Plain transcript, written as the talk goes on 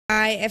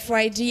by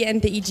FYG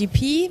and the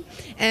EGP.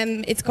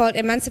 It's called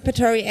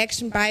Emancipatory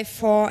Action by,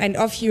 for and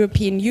of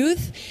European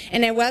Youth,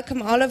 and I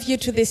welcome all of you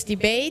to this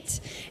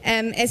debate.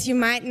 As you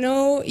might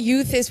know,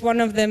 youth is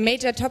one of the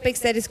major topics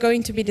that is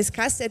going to be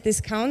discussed at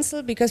this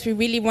council, because we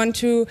really want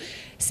to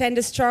send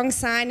a strong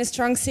sign, a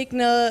strong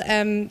signal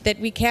that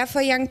we care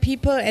for young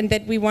people and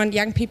that we want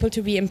young people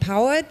to be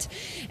empowered.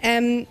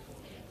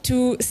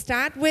 To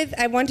start with,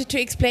 I wanted to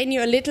explain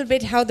you a little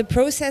bit how the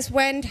process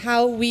went,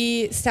 how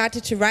we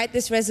started to write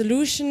this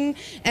resolution,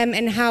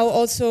 and how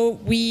also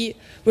we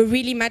were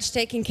really much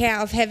taking care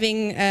of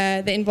having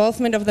the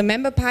involvement of the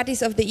member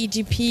parties of the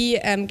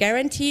EGP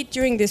guaranteed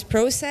during this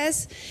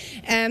process.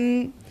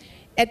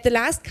 At the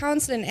last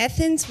council in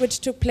Athens,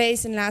 which took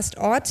place in last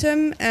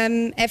autumn,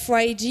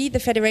 FYG, the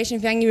Federation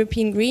of Young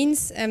European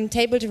Greens,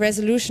 tabled a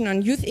resolution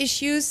on youth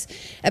issues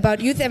about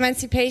youth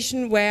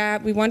emancipation, where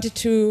we wanted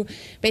to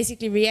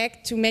basically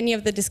react to many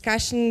of the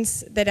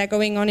discussions that are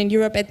going on in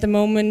Europe at the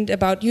moment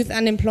about youth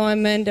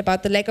unemployment,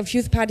 about the lack of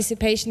youth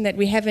participation that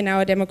we have in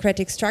our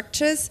democratic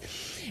structures.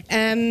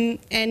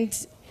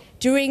 And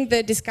during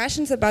the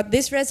discussions about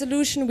this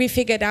resolution, we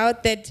figured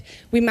out that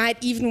we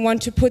might even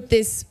want to put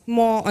this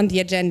more on the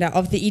agenda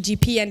of the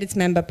EGP and its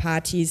member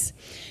parties.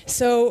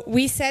 So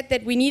we said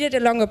that we needed a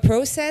longer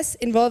process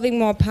involving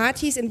more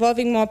parties,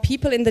 involving more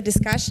people in the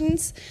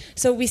discussions.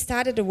 So we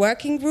started a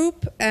working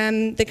group.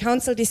 The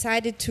council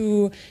decided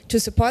to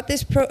support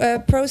this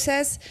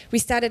process. We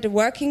started a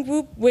working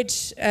group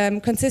which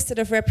consisted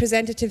of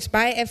representatives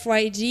by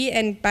FYG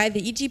and by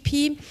the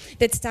EGP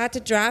that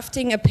started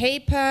drafting a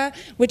paper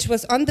which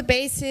was on the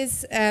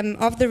basis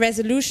of the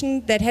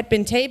resolution that had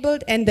been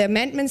tabled and the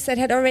amendments that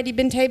had already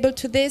been tabled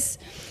to this.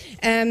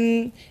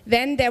 Then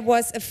there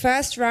was a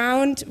first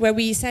round where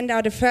we sent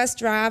out a first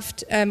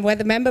draft where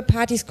the member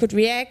parties could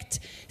react,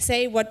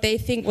 say what they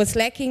think was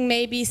lacking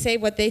maybe, say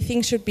what they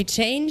think should be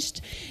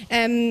changed.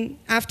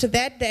 After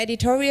that, the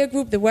editorial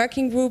group, the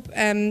working group,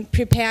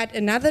 prepared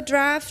another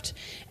draft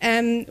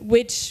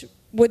which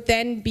would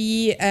then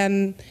be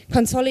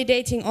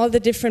consolidating all the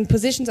different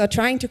positions, or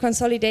trying to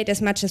consolidate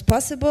as much as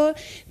possible.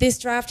 This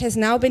draft has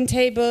now been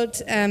tabled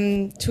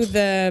to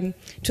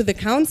the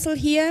council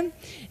here.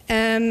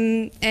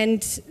 And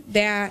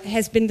there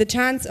has been the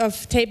chance of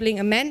tabling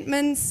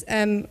amendments,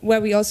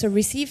 where we also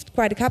received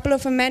quite a couple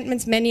of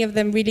amendments, many of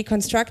them really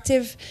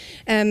constructive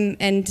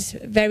and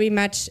very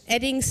much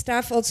adding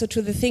stuff also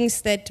to the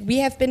things that we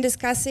have been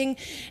discussing.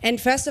 And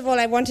first of all,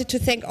 I wanted to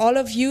thank all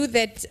of you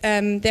that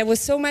there was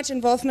so much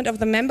involvement of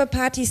the member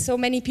parties, so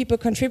many people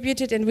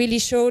contributed and really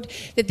showed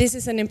that this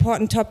is an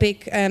important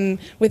topic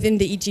within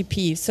the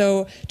EGP.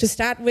 So to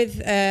start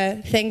with,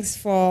 thanks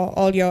for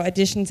all your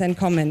additions and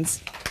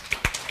comments.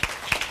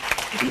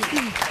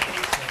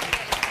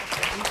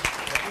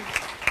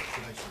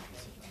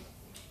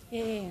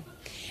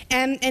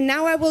 And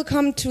now I will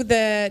come to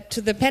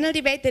the panel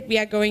debate that we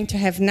are going to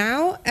have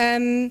now.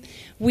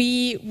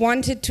 We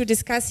wanted to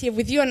discuss here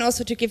with you and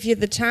also to give you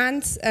the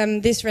chance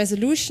this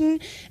resolution.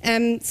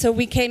 So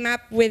we came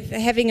up with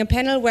having a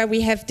panel where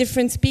we have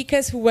different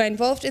speakers who were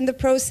involved in the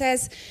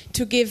process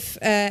to give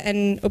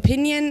an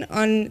opinion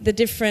on the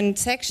different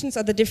sections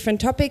or the different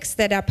topics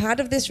that are part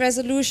of this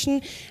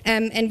resolution.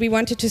 And we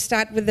wanted to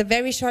start with a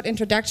very short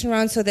introduction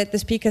round so that the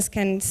speakers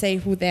can say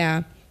who they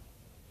are.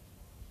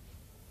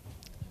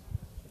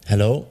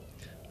 Hello,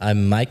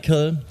 I'm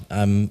Michael.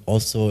 I'm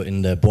also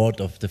in the board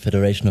of the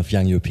Federation of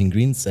Young European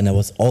Greens, and I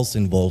was also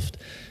involved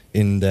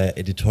in the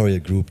editorial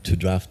group to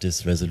draft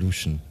this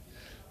resolution.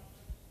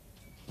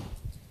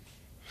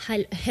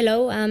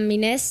 Hello, I'm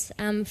Inés.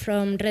 I'm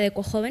from Red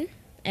Ecojoven,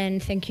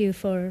 and thank you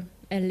for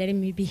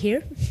letting me be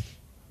here.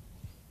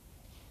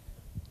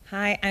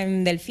 Hi,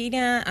 I'm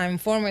Delfina. I'm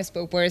former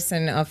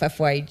spokesperson of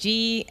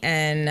FYG,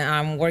 and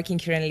I'm working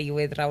currently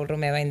with Raúl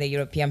Romeva in the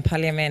European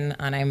Parliament,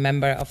 and I'm a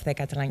member of the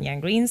Catalan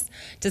Young Greens.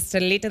 Just a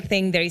little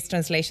thing, there is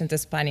translation to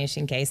Spanish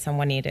in case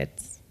someone needs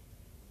it.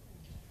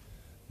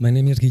 My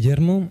name is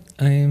Guillermo.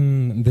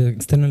 I'm the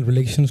External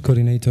Relations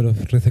Coordinator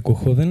of Red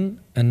Ecojoven,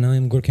 and now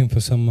I'm working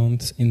for some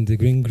months in the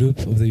Green Group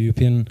of the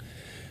European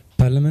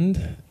Parliament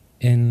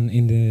and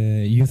in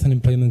the Youth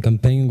Unemployment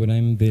Campaign, where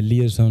I'm the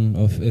liaison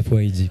of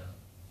FYG.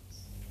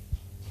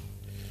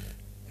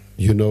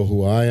 You know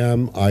who I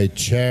am. I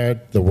chaired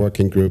the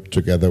working group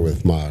together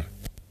with Mar.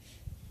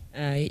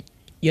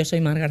 Yo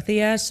soy Mar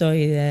García,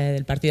 soy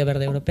del Partido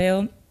Verde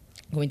Europeo,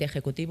 comité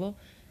ejecutivo.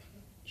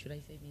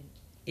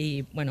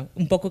 Y bueno,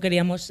 un poco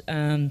queríamos,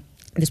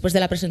 después de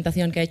la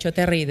presentación que ha hecho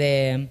Terry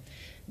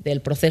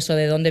del proceso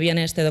de dónde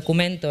viene este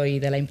documento y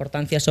de la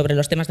importancia sobre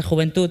los temas de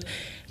juventud,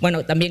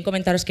 bueno, también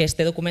comentaros que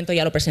este documento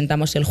ya lo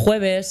presentamos el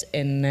jueves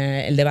en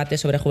el debate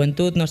sobre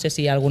juventud. No sé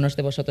si algunos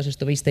de vosotros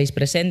estuvisteis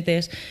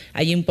presentes.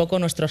 Allí un poco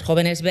nuestros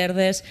jóvenes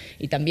verdes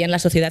y también la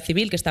sociedad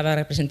civil que estaba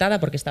representada,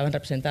 porque estaban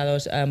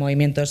representados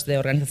movimientos de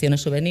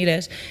organizaciones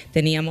juveniles,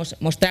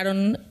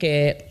 mostraron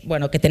que,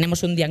 bueno, que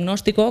tenemos un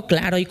diagnóstico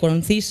claro y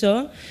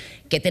conciso,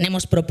 que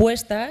tenemos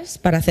propuestas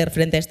para hacer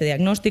frente a este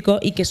diagnóstico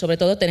y que sobre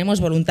todo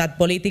tenemos voluntad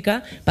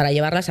política para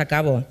llevarlas a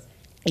cabo.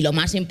 Y lo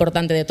más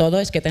importante de todo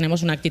es que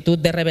tenemos una actitud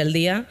de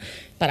rebeldía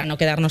para no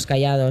quedarnos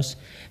callados,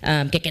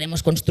 que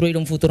queremos construir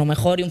un futuro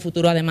mejor y un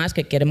futuro además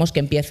que queremos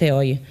que empiece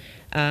hoy.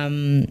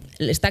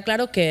 Está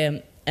claro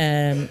que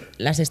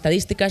las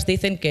estadísticas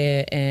dicen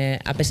que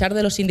a pesar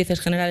de los índices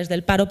generales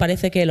del paro,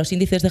 parece que los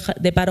índices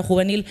de paro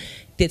juvenil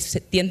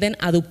tienden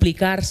a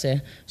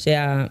duplicarse. O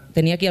sea,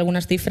 tenía aquí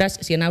algunas cifras.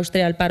 Si en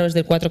Austria el paro es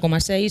del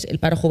 4,6, el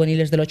paro juvenil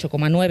es del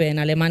 8,9, en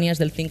Alemania es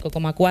del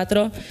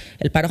 5,4,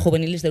 el paro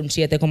juvenil es de un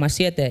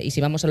 7,7 y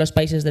si vamos a los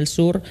países del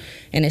sur,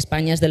 en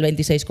España es del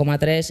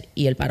 26,3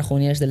 y el paro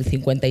juvenil es del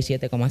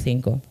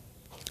 57,5.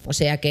 O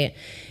sea que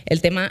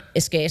el tema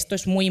es que esto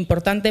es muy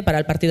importante para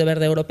el Partido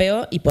Verde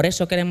Europeo y por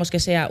eso queremos que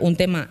sea un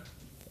tema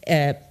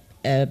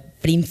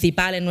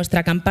principal en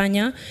nuestra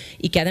campaña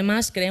y que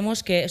además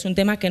creemos que es un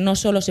tema que no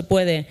solo se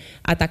puede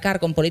atacar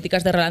con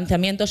políticas de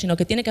relanzamiento, sino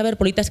que tiene que haber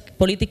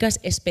políticas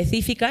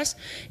específicas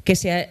que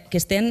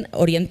estén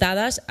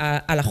orientadas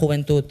a la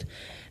juventud.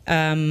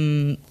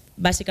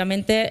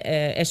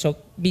 Básicamente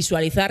eso,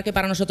 visualizar que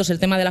para nosotros el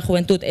tema de la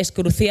juventud es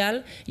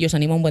crucial y os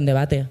animo a un buen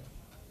debate.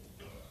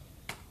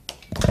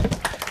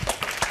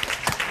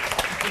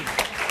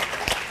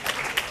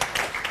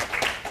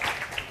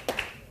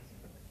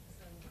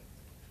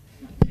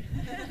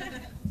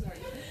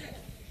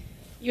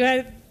 You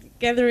are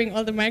gathering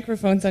all the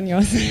microphones on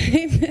your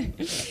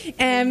side.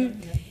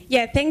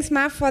 Yeah, thanks,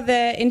 Marv, for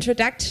the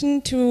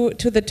introduction to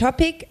the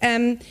topic.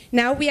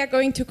 Now we are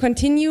going to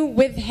continue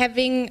with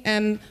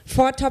having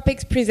 4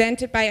 topics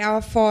presented by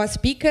our 4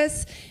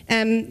 speakers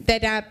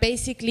that are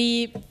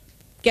basically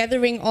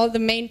gathering all the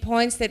main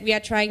points that we are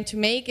trying to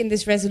make in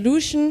this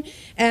resolution.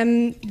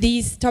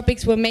 These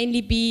topics will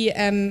mainly be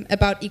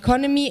about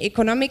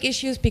economic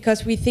issues,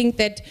 because we think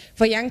that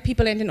for young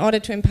people and in order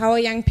to empower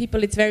young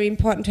people, it's very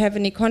important to have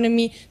an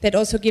economy that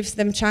also gives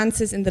them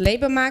chances in the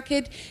labor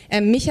market.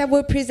 Micha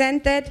will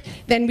present that.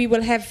 Then we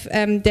will have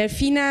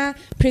Delfina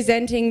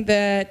presenting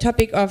the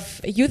topic of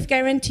youth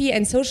guarantee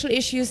and social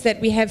issues that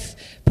we have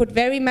put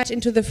very much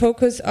into the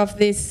focus of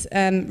this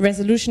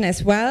resolution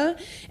as well.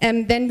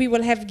 Then we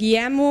will have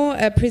Guillermo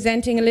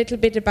presenting a little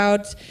bit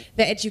about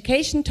the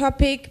education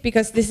topic,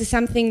 because this is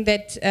something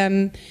that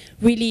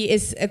really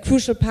is a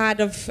crucial part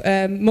of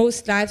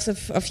most lives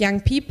of young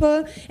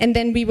people. And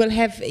then we will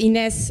have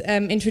Ines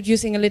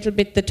introducing a little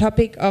bit the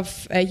topic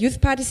of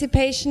youth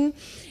participation.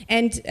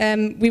 And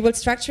we will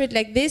structure it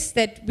like this,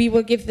 that we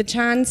will give the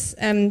chance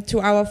to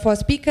our 4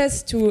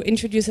 speakers to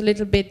introduce a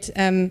little bit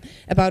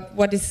about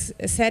what is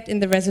said in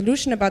the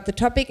resolution about the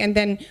topic, and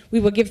then we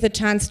will give the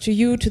chance to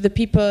you, to the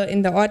people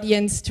in the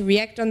audience, to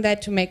react on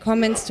that, to make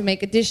comments, to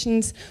make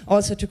additions,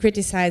 also to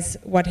criticize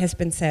what has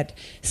been said.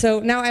 So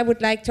now I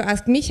would like to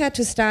ask Micha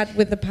to start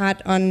with the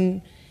part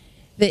on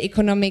the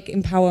economic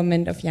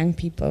empowerment of young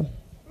people.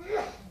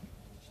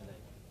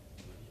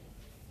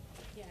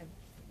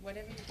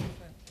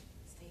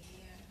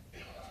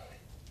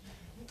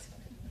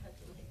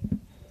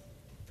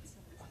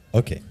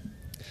 Okay.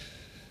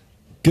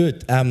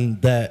 Good.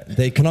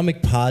 The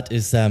economic part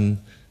is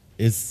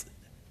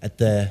at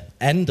the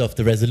end of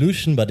the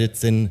resolution, but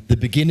it's in the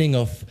beginning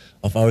of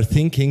our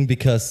thinking,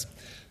 because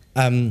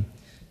when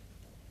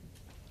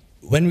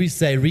we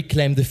say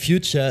reclaim the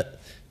future,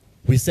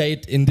 we say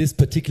it in this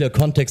particular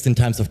context in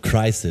times of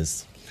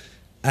crisis.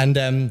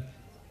 And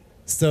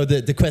so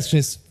the question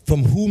is,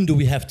 from whom do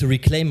we have to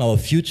reclaim our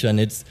future? And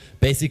it's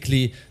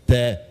basically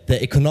the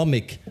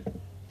economic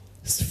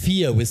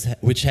sphere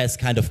which has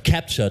kind of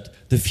captured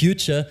the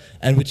future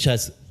and which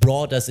has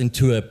brought us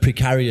into a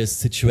precarious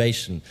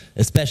situation,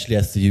 especially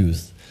as the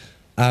youth.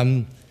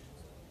 The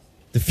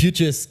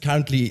future is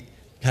currently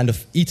kind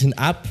of eaten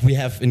up. We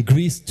have in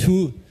Greece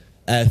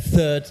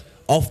 2/3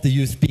 of the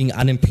youth being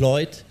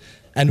unemployed,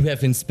 and we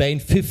have in Spain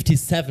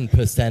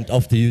 57%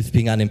 of the youth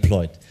being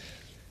unemployed.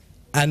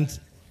 And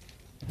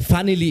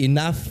funnily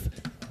enough,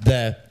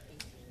 the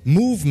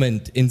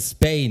movement in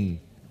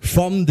Spain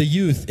from the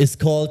youth is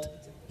called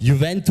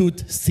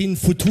Juventud sin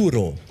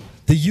futuro,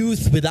 the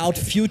youth without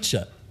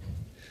future.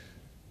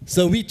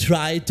 So we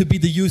try to be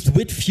the youth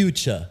with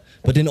future,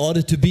 but in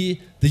order to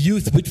be the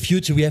youth with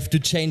future, we have to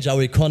change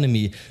our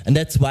economy. And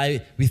that's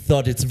why we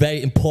thought it's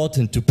very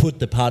important to put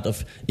the part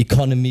of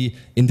economy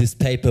in this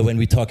paper when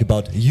we talk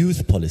about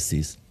youth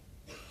policies.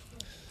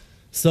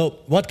 So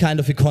what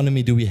kind of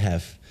economy do we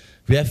have?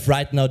 We have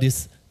right now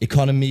this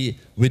economy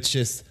which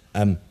is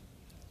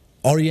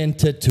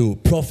oriented to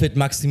profit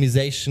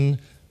maximization,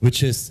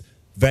 which is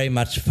very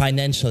much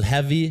financial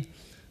heavy,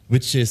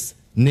 which is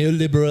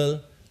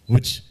neoliberal,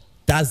 which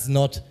does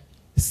not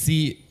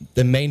see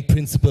the main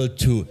principle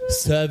to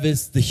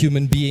service the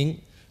human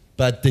being,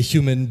 but the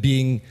human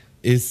being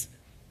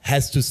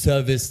has to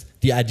service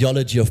the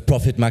ideology of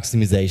profit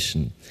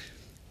maximization.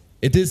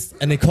 It is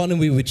an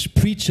economy which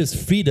preaches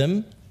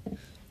freedom,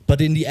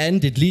 but in the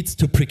end it leads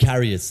to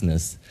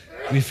precariousness.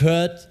 We've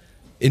heard,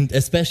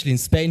 especially in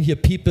Spain here,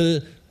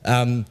 people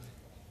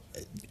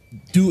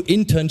do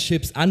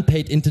internships,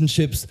 unpaid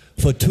internships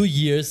for 2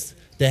 years.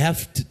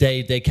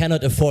 they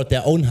cannot afford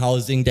their own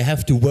housing, they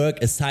have to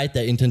work aside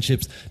their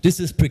internships. This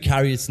is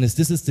precariousness,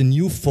 this is the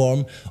new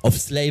form of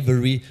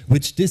slavery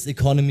which this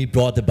economy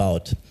brought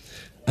about.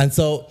 And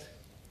so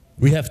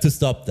we have to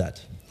stop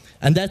that.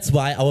 And that's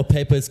why our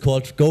paper is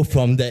called Go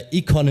from the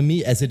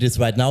Economy as it is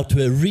right now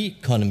to a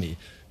Re-economy,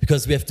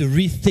 because we have to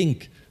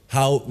rethink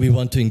how we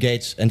want to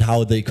engage and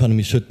how the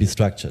economy should be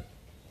structured.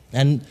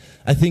 And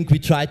I think we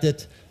tried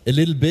it a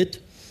little bit,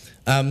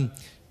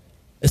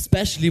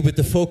 especially with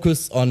the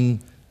focus on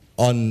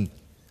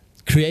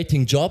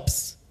creating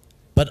jobs,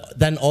 but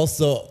then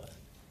also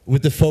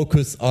with the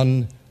focus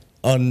on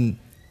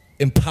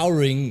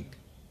empowering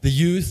the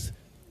youth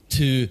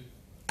to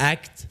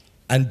act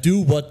and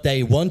do what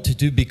they want to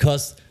do,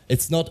 because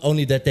it's not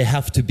only that they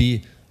have to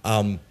be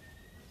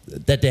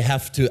that they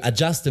have to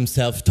adjust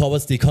themselves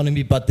towards the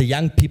economy, but the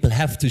young people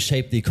have to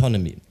shape the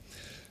economy.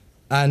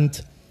 And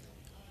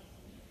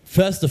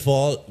first of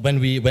all,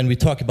 when we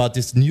talk about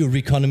this new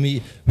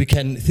economy, we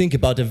can think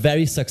about a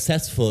very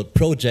successful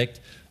project,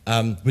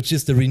 which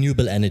is the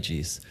renewable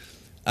energies.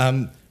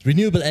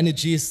 Renewable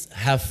energies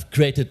have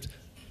created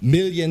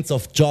millions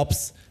of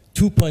jobs,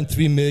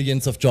 2.3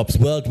 million of jobs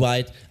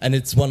worldwide, and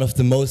it's one of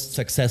the most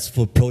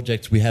successful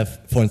projects we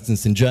have, for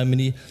instance, in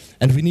Germany.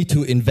 And we need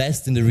to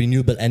invest in the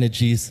renewable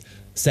energies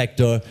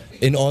sector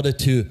in order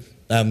to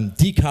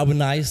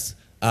decarbonize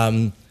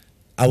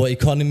our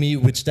economy,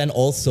 which then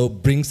also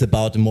brings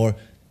about a more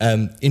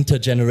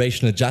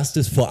intergenerational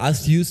justice for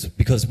us youth,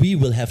 because we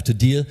will have to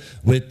deal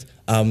with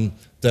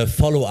the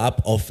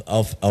follow-up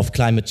of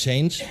climate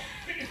change.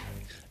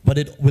 But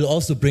it will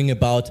also bring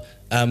about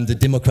the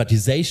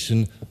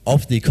democratization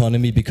of the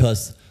economy,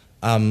 because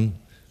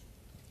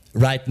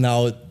right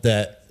now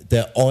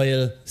the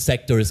oil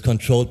sector is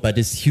controlled by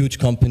these huge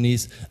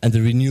companies, and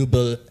the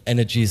renewable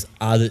energies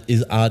are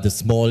the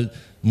small,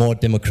 more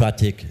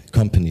democratic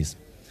companies.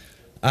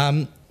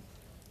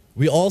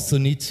 We also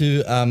need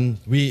to,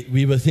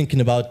 we were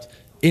thinking about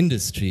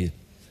industry.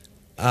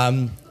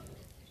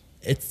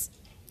 It's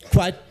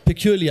quite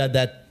peculiar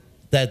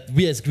that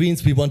we as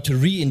Greens, we want to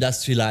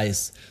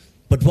re-industrialize.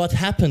 But what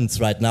happens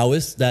right now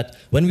is that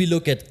when we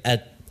look at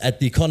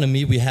the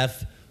economy, we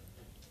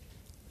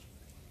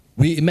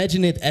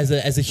imagine it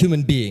as a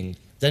human being.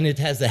 Then it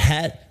has the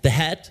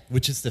head,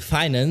 which is the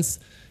finance,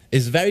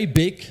 is very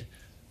big,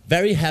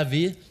 very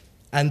heavy,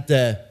 and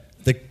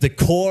the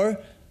core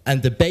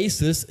and the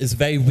basis is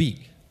very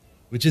weak,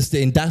 which is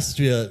the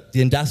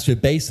industrial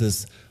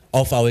basis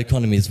of our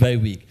economy is very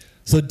weak.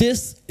 So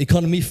this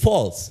economy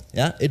falls.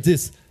 Yeah, it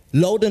is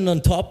loaded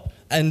on top,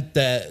 and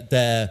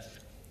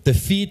the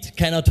feet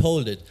cannot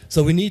hold it.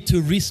 So we need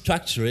to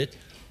restructure it,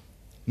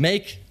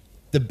 make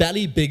the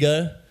belly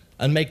bigger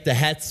and make the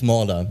head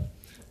smaller.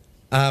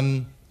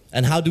 And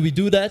how do we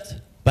do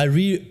that? By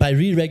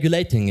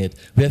re-regulating it.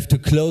 We have to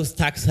close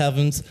tax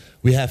havens,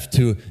 we have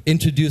to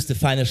introduce the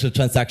financial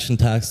transaction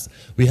tax,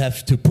 we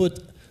have to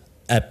put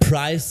a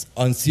price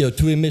on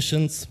CO2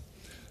 emissions.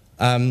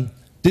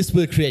 This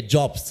will create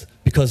jobs,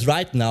 because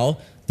right now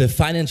the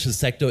financial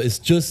sector is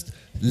just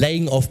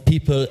laying off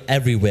people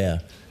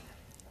everywhere.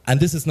 And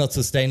this is not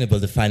sustainable,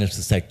 the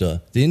financial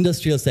sector. The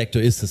industrial sector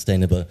is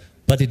sustainable,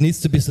 but it needs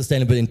to be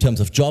sustainable in terms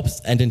of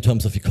jobs and in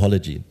terms of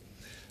ecology.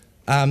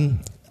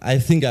 I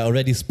think I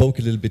already spoke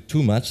a little bit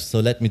too much, so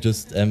let me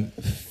just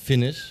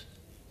finish.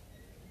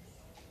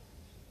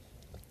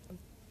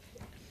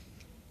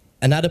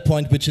 Another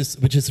point which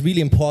is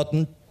really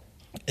important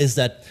is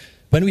that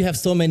when we have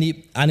so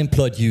many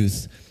unemployed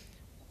youth,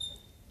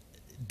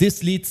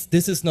 this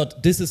is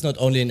not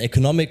only an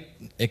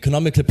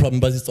economical problem,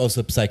 but it's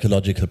also a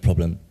psychological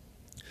problem.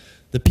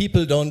 The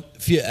people don't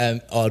feel,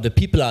 or the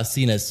people are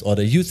seen as, or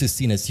the youth is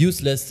seen as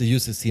useless, the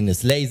youth is seen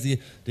as lazy,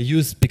 the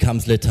youth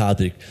becomes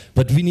lethargic.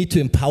 But we need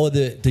to empower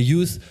the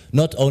youth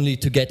not only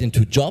to get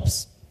into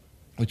jobs,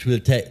 which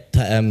we'll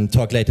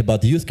talk later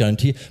about the youth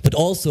guarantee, but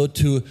also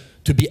to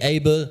be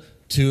able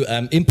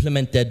to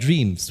implement their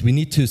dreams. We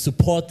need to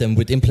support them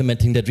with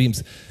implementing their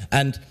dreams.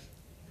 And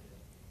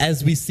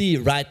as we see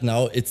right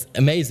now, it's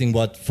amazing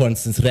what, for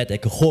instance, Red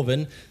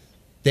Ecojoven,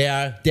 they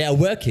are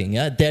working,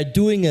 yeah? They're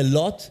doing a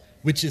lot,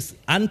 which is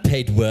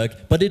unpaid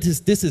work, but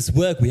this is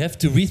work. We have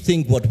to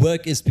rethink what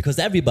work is, because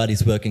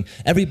everybody's working,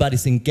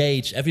 everybody's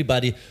engaged,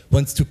 everybody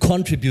wants to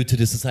contribute to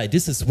the society.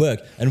 This is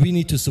work, and we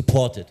need to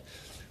support it.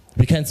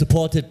 We can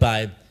support it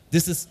by,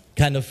 these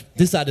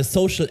are the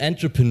social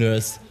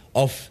entrepreneurs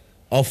of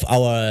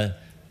our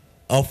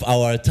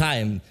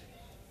time.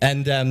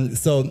 And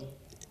so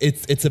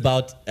it's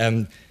about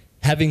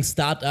having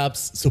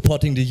startups,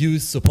 supporting the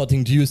youth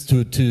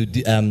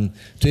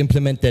to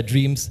implement their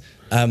dreams,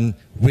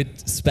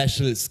 with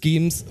special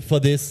schemes for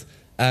this.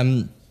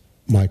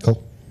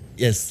 Michael?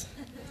 Yes.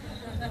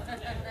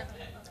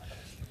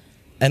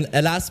 And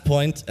a last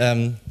point,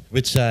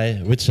 which I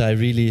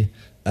really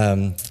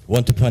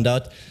want to point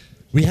out,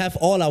 we have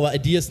all our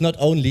ideas not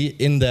only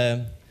in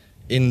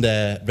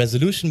the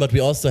resolution, but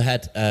we also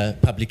had a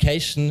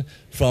publication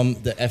from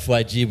the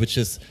FYG, which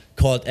is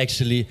called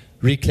actually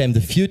Reclaim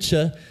the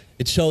Future.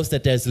 it shows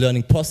that there's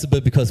learning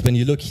possible, because when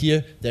you look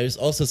here, there is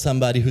also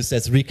somebody who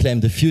says reclaim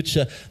the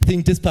future. I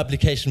think this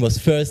publication was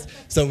first,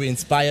 so we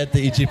inspired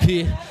the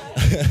EGP.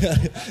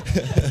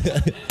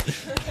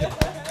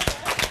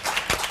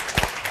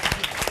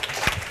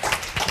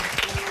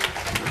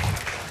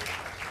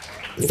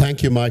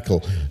 Thank you,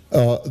 Michael.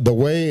 The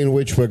way in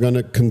which we're going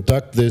to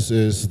conduct this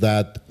is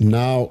that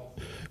now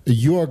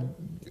you're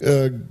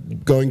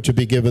going to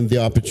be given the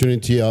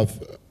opportunity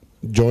of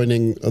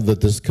joining the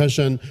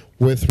discussion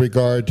with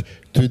regard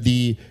to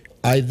the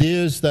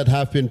ideas that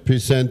have been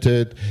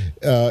presented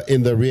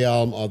in the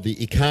realm of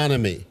the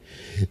economy.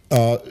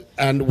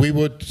 And we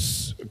would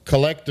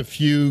collect a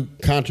few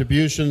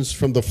contributions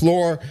from the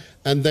floor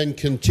and then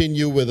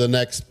continue with the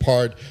next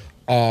part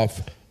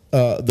of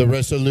the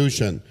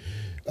resolution.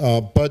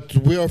 But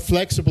we are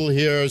flexible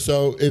here,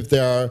 so if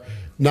there are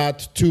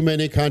not too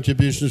many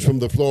contributions from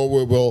the floor,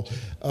 we will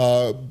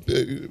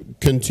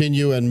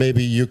continue, and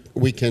maybe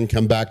we can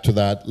come back to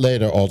that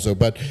later also.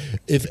 But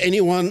if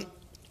anyone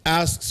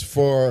asks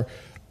for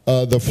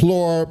the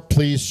floor,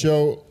 please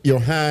show your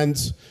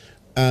hands.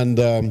 And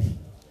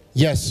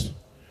yes,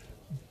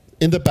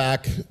 in the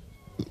back,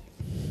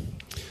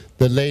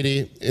 the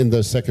lady in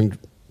the second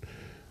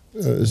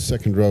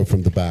row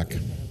from the back.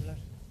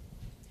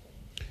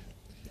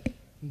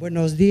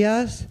 Buenos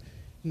días,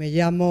 me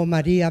llamo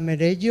María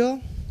Merello,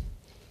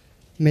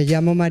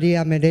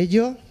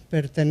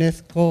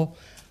 pertenezco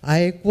a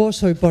EQUO,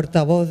 soy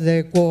portavoz de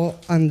EQUO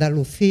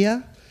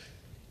Andalucía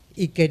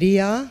y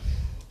quería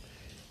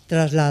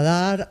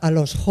trasladar a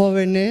los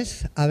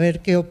jóvenes a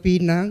ver qué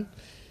opinan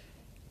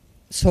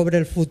sobre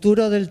el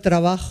futuro del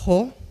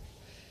trabajo.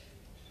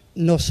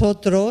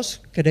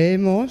 Nosotros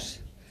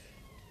creemos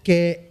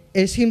que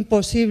es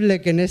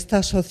imposible que en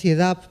esta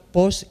sociedad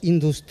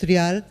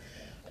postindustrial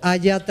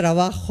haya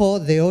trabajo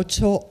de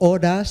 8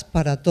 horas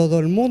para todo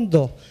el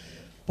mundo.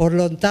 Por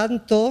lo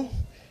tanto,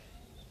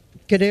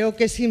 creo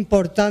que es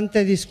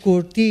importante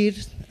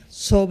discutir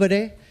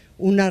sobre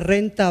una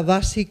renta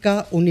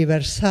básica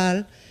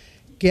universal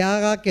que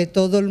haga que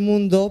todo el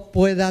mundo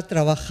pueda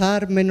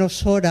trabajar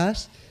menos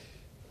horas,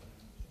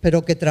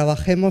 pero que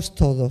trabajemos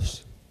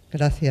todos.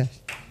 Gracias.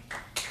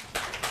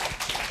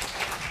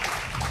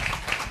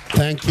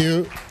 Thank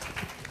you.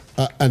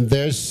 And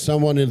there's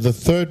someone in the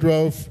third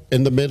row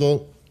in the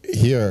middle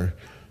here.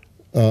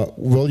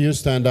 Will you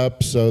stand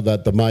up so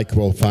that the mic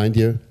will find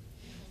you?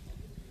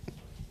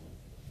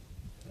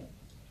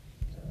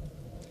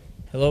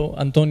 Hello,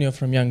 Antonio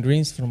from Young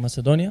Greens from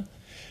Macedonia.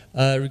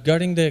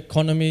 Regarding the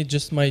economy,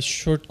 just my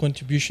short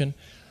contribution.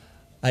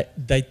 I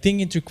think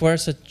it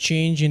requires a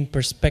change in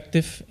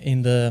perspective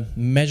in the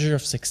measure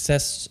of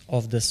success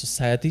of the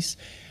societies.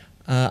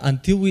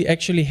 Until we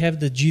actually have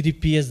the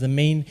GDP as the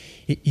main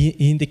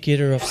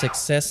indicator of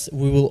success,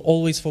 we will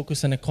always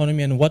focus on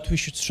economy, and what we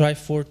should strive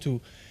for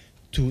to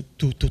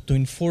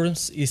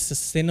enforce is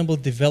sustainable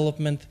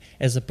development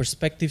as a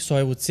perspective. So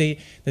I would say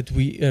that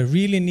we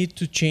really need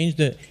to change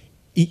the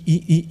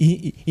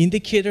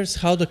indicators,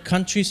 how the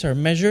countries are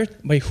measured,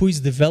 by who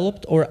is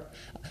developed or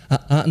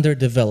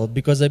underdeveloped.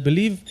 Because I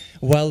believe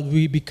while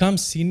we become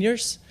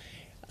seniors,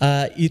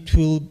 it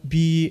will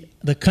be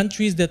the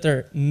countries that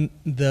are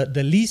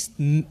the least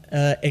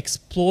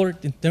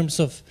explored in terms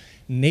of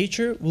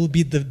nature will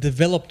be the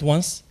developed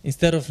ones,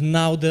 instead of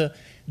now the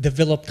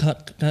developed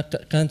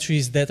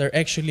countries that are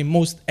actually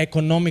most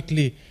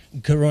economically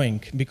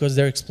growing, because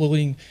they're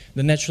exploiting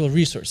the natural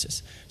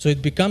resources. So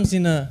it becomes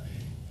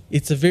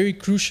it's a very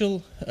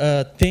crucial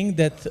thing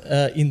that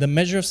in the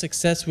measure of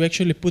success we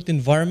actually put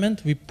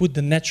environment, we put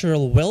the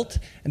natural wealth,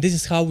 and this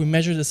is how we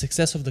measure the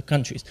success of the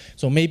countries.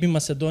 So maybe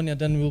Macedonia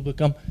then will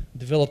become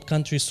developed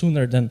country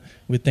sooner than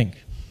we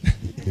think.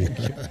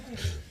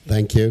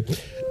 Thank you.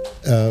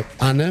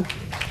 Anna?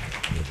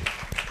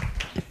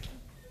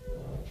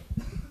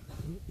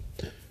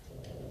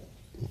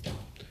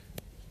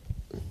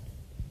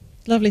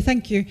 Lovely,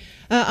 thank you.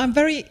 I'm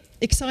very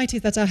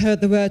excited that I heard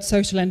the word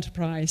social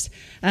enterprise,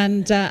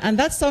 and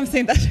that's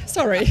something that,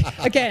 sorry,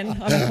 again,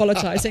 I'm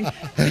apologizing,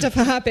 bit of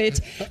a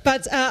habit,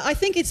 but I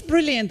think it's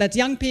brilliant that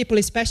young people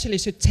especially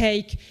should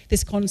take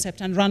this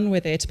concept and run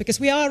with it, because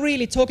we are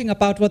really talking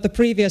about what the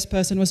previous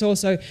person was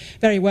also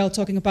very well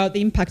talking about,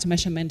 the impact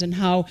measurement, and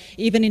how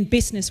even in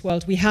business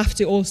world we have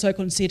to also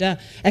consider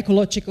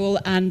ecological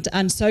and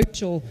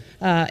social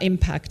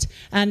impact,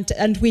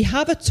 and we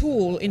have a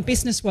tool in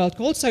business world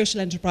called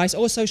social enterprise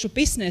or social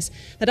business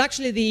that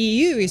actually the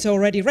EU is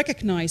already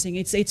recognizing.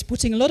 It's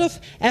putting a lot of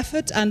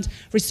effort and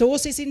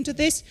resources into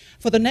this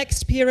for the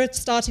next period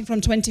starting from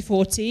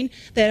 2014.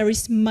 There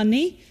is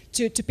money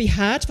to be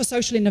had for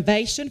social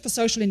innovation, for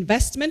social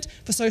investment,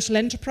 for social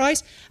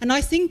enterprise, and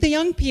I think the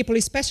young people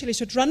especially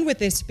should run with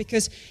this,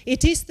 because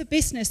it is the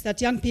business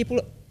that young people,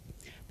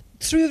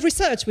 through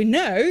research we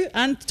know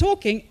and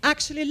talking,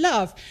 actually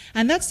love,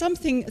 and that's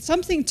something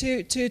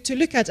to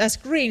look at as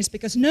Greens,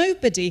 because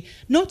nobody,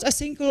 not a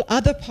single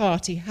other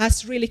party,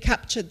 has really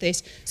captured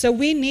this. So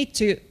we need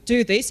to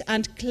do this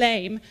and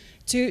claim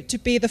to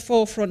be the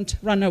forefront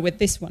runner with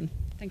this one.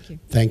 Thank you.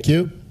 Thank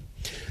you.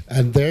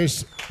 And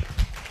there's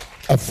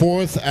a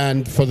fourth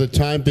and, for the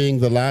time being,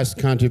 the last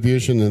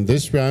contribution in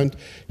this round,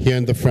 here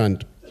in the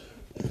front.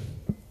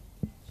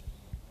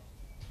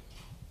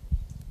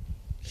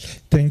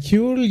 Thank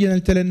you,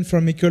 Lionel Tellen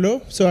from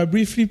Ecolo. So I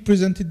briefly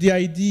presented the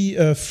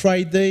idea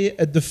Friday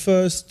at the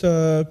first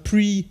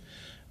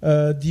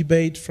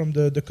pre-debate from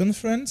the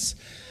conference.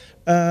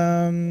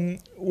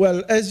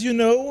 Well, as you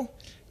know,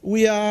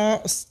 we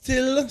are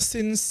still,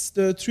 since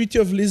the Treaty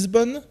of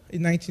Lisbon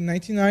in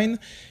 1999,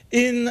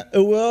 in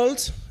a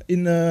world,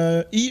 in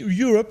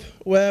Europe,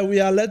 where we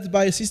are led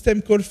by a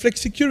system called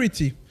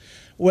flexicurity,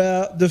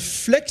 where the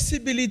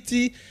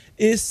flexibility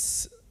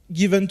is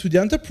given to the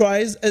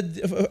enterprise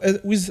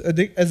as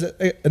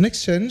an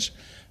exchange,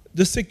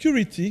 the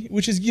security,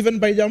 which is given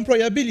by the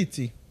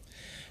employability.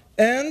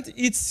 And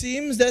it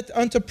seems that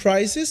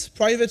enterprises,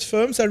 private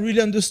firms, have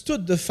really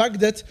understood the fact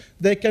that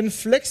they can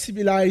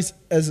flexibilize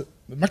as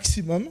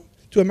maximum,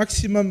 to a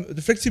maximum,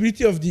 the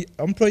flexibility of the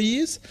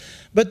employees,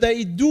 but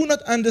they do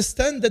not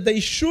understand that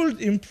they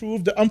should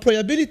improve the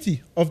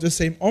employability of the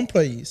same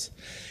employees.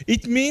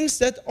 It means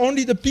that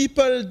only the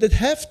people that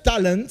have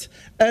talent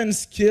and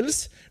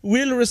skills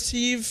will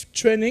receive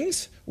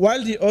trainings,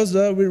 while the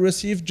other will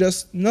receive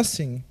just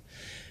nothing.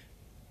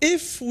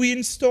 If we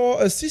install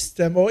a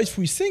system, or if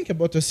we think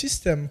about a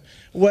system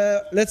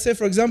where, let's say,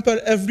 for example,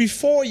 every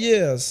 4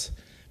 years,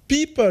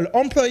 people,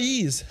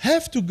 employees,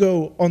 have to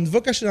go on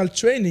vocational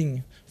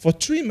training for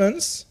 3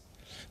 months,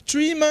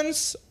 3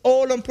 months,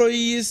 all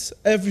employees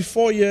every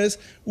 4 years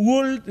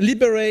will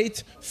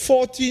liberate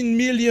 14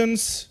 million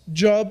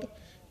jobs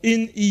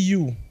in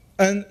EU,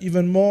 and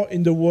even more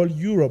in the whole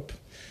Europe.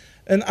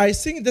 And I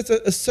think that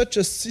such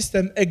a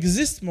system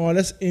exists more or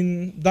less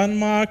in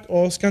Denmark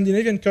or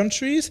Scandinavian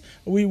countries.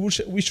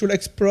 We should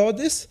explore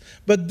this.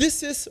 But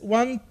this is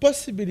one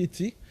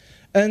possibility,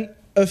 and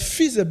a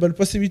feasible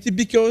possibility,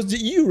 because the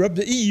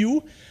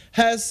EU,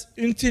 has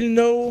until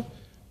now,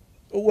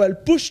 well,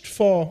 pushed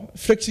for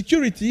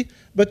flexicurity,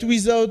 but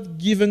without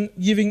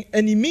giving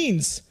any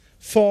means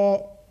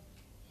for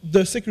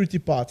the security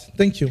part.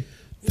 Thank you.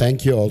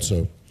 Thank you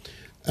also.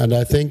 And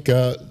I think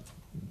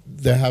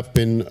there have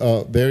been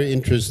very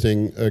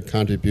interesting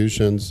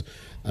contributions,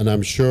 and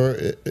I'm sure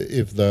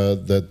if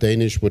the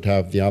Danish would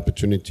have the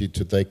opportunity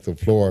to take the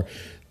floor,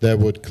 they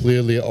would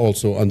clearly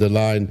also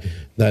underline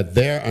that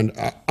there and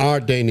our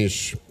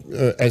Danish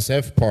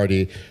SF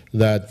party,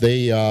 that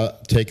they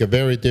take a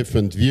very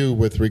different view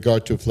with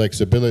regard to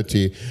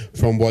flexibility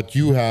from what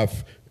you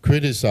have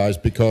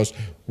criticized, because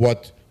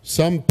what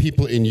some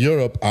people in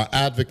Europe are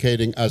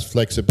advocating as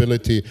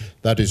flexibility,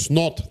 that is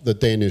not the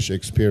Danish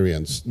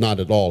experience, not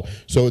at all.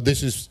 So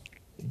this is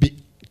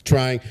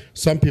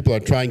some people are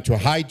trying to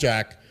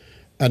hijack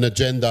an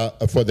agenda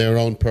for their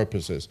own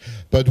purposes.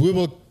 But we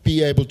will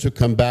be able to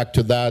come back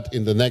to that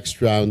in the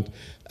next round,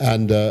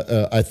 and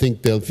I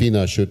think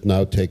Delfina should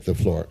now take the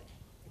floor.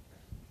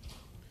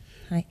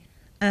 Hi.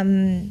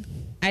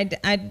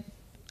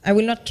 I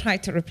will not try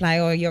to reply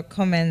all your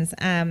comments.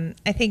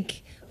 I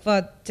think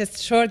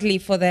just shortly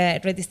for the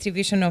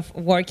redistribution of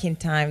working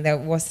time, there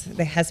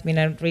has been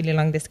a really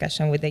long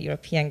discussion with the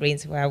European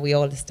Greens where we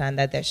all understand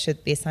that there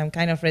should be some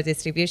kind of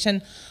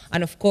redistribution,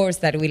 and of course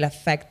that will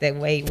affect the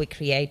way we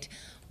create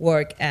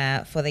work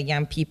for the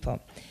young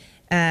people.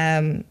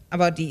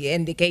 About the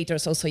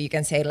indicators also, you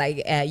can say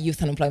like youth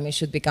unemployment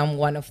should become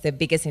one of the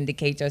biggest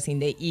indicators in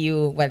the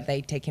EU when they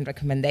take in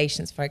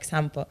recommendations, for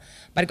example.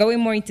 But going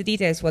more into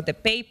details, what the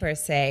papers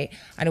say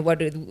and what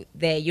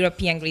the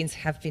European Greens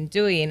have been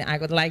doing, I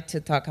would like to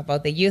talk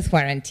about the youth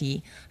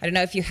guarantee. I don't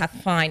know if you have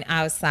found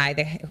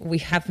outside, we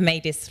have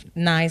made this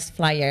nice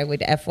flyer with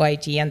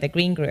FYG and the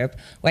Green Group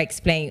where I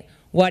explain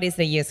what is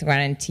the youth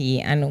guarantee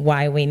and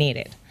why we need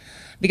it.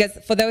 Because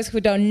for those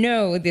who don't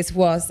know, this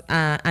was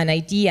an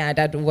idea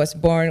that was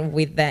born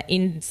with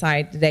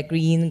inside the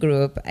Green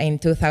Group in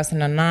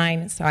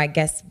 2009. So I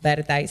guess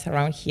Berta is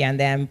around here and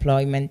the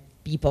employment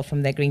people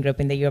from the Green Group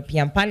in the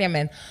European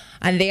Parliament.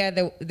 And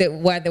they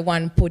were the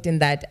one putting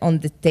that on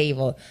the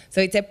table.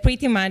 So it's a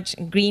pretty much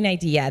green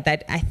idea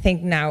that I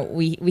think now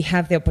we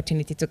have the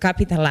opportunity to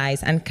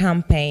capitalize and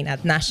campaign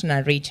at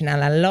national,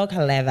 regional, and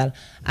local level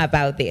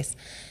about this.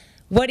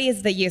 What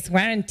is the youth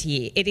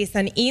guarantee? It is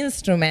an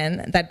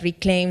instrument that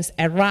reclaims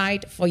a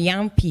right for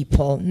young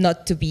people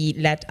not to be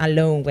let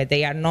alone when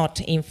they are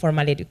not in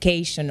formal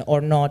education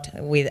or not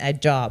with a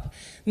job.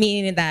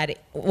 Meaning that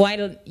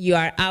while you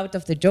are out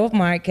of the job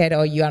market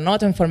or you are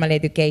not in formal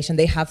education,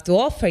 they have to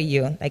offer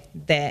you, like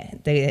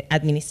the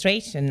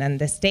administration and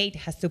the state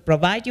has to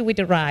provide you with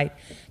the right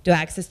to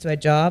access to a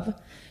job,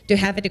 to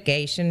have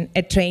education,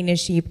 a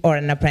traineeship or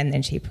an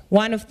apprenticeship.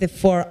 One of the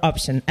 4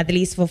 options, at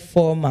least for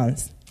 4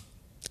 months.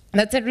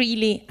 That's a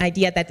really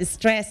idea that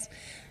stresses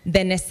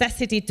the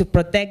necessity to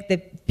protect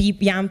the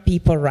young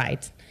people's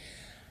rights.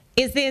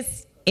 Is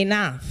this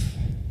enough?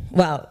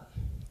 Well,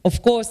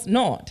 of course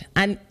not.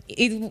 And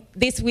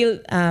this will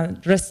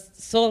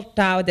sort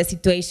out the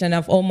situation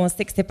of almost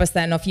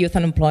 60% of youth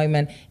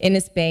unemployment in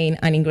Spain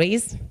and in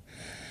Greece.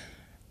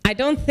 I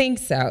don't think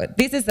so.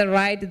 This is a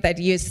right that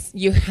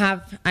you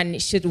have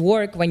and should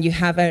work when you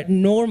have a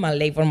normal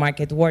labor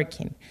market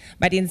working.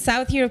 But in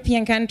South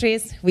European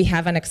countries, we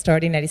have an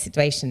extraordinary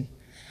situation.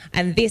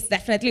 And this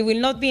definitely will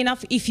not be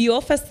enough. If you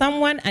offer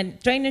someone a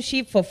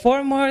traineeship for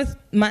 4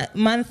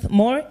 months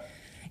more,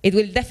 it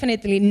will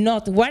definitely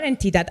not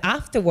guarantee that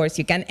afterwards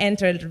you can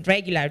enter a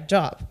regular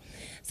job.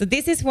 So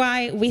this is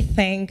why we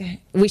think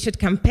we should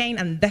campaign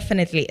and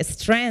definitely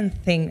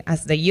strengthen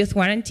as the youth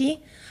guarantee.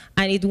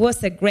 And it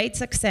was a great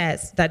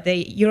success that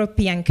the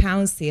European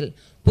Council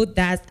put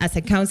that as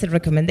a council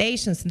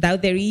recommendation. So now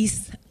there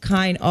is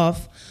kind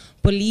of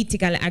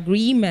political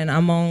agreement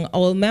among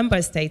all member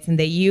states in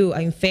the EU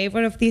in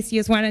favor of this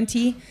youth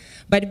guarantee.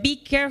 But be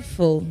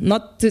careful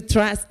not to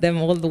trust them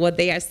all what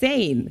they are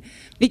saying,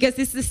 because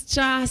this is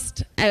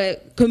just a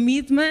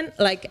commitment,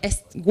 like a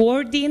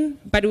wording,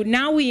 but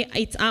now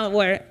it's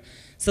our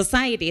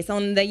society, it's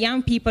on the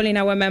young people in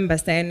our member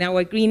state and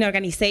our green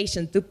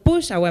organization to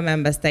push our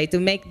member state to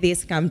make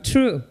this come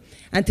true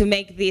and to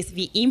make this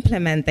be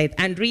implemented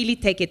and really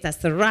take it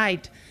as a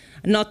right,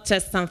 not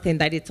just something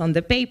that it's on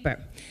the paper.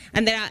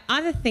 And there are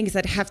other things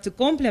that have to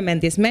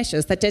complement these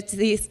measures, such as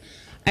this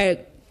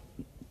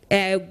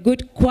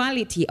good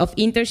quality of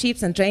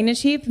internships and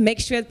traineeship, make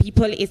sure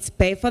people it's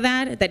paid for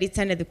that it's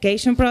an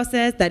education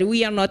process, that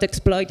we are not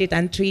exploited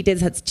and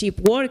treated as cheap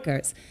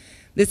workers.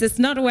 This is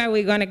not where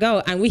we're going to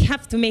go, and we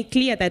have to make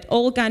clear that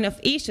all kind of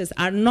issues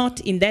are not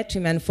in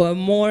detriment for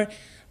more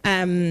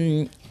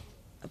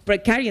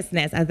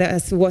precariousness,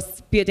 as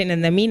was put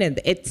in the minute.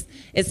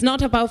 It's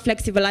not about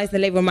flexibilize the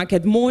labor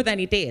market more than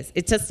it is.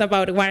 It's just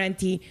about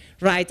guarantee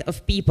rights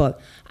of people.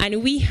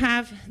 And we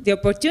have the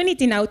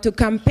opportunity now to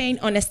campaign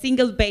on a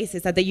single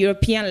basis at the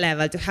European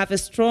level, to have a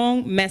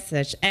strong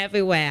message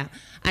everywhere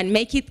and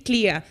make it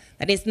clear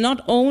that it's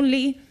not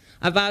only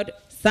about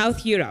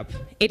South Europe.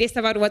 It is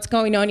about what's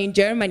going on in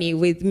Germany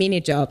with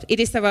mini-jobs. It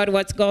is about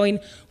what's going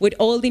with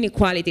all the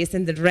inequalities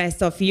in the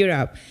rest of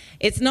Europe.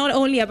 It's not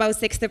only about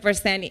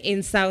 60%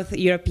 in South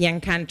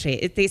European countries.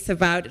 It is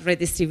about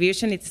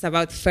redistribution. It's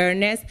about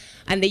fairness.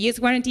 And the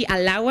Youth Guarantee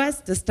allows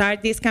us to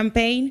start this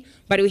campaign,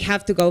 but we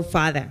have to go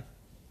further.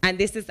 And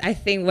this is, I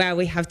think, where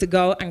we have to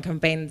go and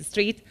campaign in the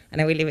street.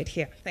 And I will leave it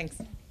here. Thanks.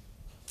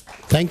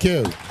 Thank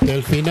you,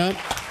 Delfina.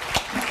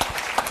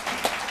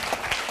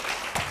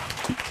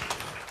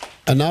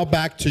 And now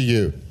back to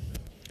you.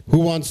 Who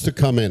wants to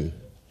come in?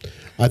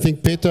 I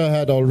think Peter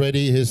had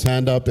already his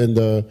hand up in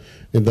the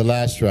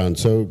last round,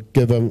 so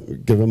give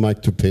a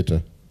mic to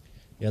Peter.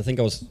 Yeah, I think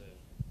I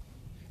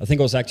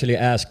was actually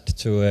asked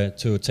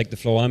to take the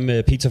floor. I'm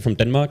Peter from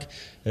Denmark,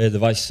 the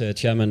vice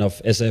chairman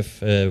of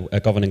SF, a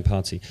governing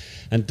party.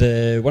 And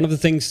one of the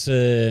things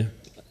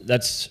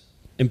that's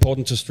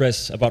important to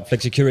stress about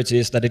flexicurity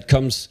is that it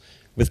comes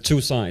with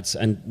two sides,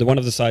 and one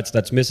of the sides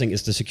that's missing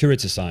is the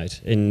security side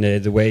in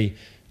the way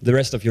the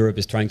rest of Europe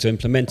is trying to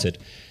implement it.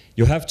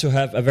 You have to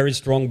have a very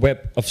strong web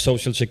of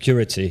social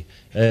security,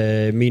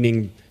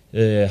 meaning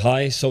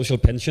high social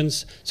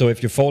pensions. So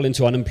if you fall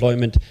into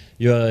unemployment,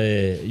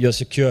 you're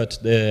secured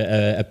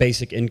a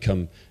basic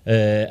income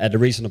at a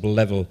reasonable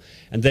level.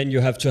 And then you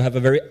have to have a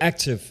very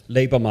active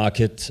labor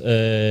market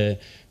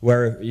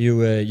where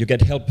you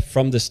get help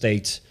from the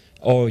state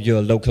or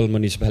your local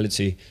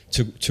municipality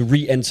to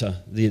re-enter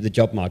the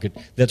job market.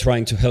 They're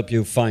trying to help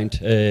you find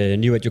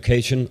new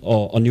education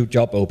or new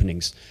job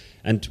openings.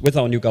 And with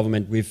our new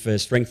government,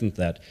 we've strengthened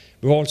that.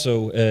 We've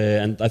also,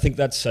 and I think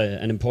that's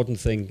an important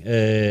thing,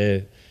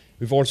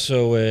 we've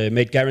also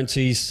made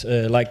guarantees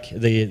like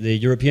the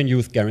European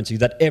Youth Guarantee,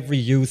 that every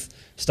youth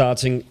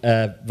starting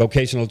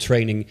vocational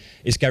training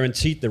is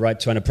guaranteed the right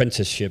to an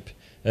apprenticeship.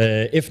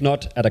 If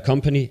not at a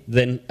company,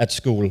 then at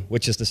school,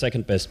 which is the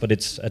second best, but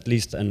it's at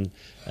least an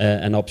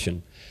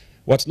option.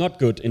 What's not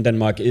good in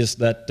Denmark is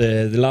that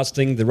the last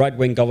thing the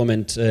right-wing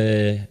government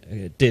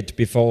did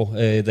before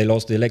they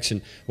lost the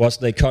election was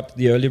they cut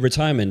the early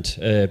retirement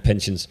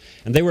pensions.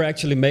 And they were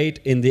actually made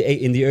in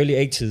the early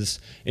 80s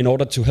in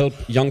order to help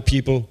young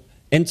people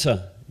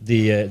enter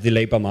the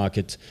labor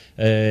market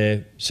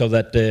so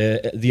that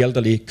the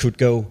elderly could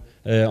go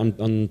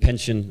on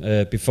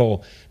pension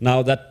before.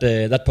 Now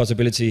that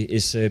possibility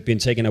is being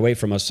taken away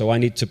from us. So I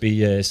need to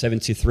be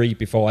 73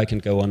 before I can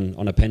go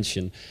on a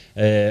pension.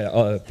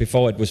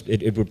 Before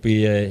it would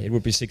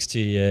be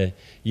 60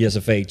 years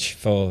of age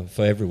for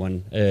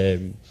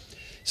everyone.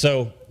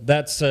 So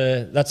that's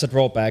a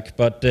drawback.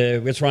 But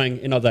we're trying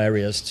in other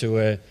areas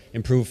to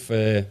improve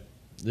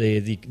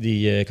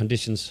the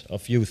conditions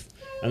of youth.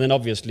 And then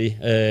obviously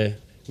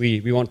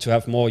we want to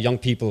have more young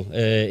people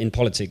in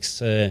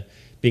politics.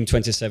 Being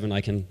 27,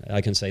 I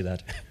can say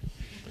that.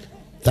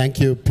 Thank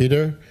you,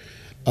 Peter.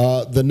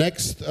 The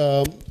next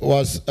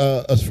was,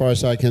 as far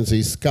as I can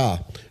see,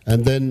 Ska,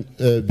 and then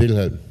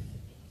Wilhelm.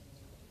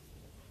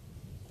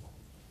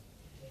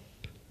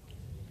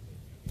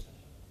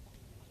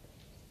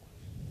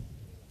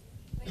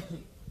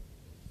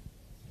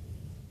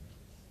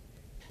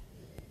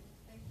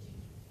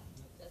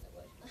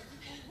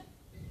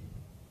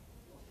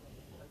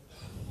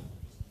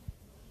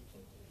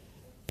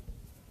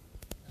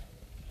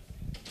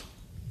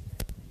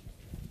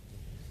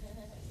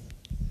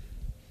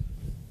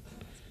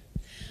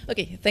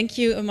 Okay, thank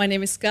you. My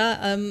name is Ska.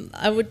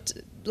 I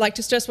would like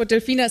to stress what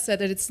Delfina said,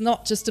 that it's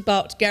not just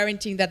about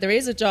guaranteeing that there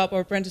is a job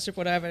or apprenticeship,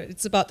 whatever.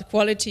 It's about the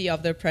quality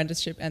of the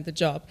apprenticeship and the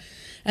job.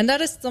 And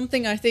that is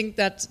something I think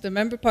that the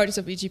member parties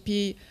of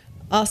EGP,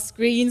 us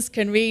Greens,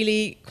 can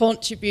really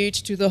contribute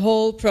to the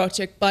whole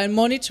project by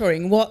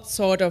monitoring what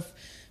sort of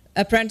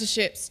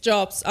apprenticeships,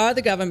 jobs are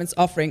the governments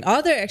offering?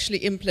 Are they actually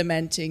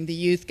implementing the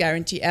youth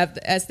guarantee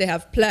as they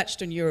have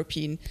pledged on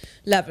European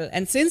level?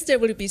 And since there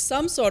will be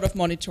some sort of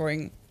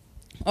monitoring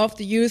of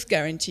the youth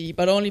guarantee,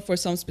 but only for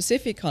some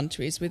specific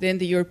countries within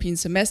the European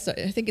semester,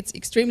 I think it's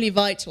extremely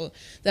vital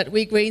that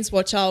we Greens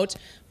watch out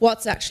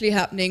what's actually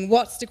happening,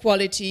 what's the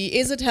quality,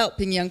 is it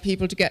helping young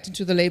people to get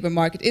into the labour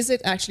market, is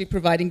it actually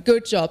providing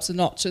good jobs and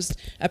not just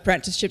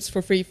apprenticeships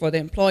for free for the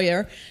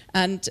employer,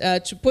 and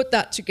to put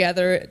that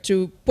together,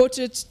 to put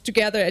it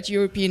together at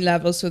European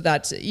level so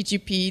that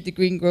EGP, the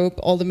Green Group,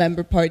 all the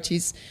member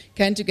parties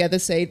can together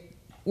say,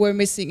 we're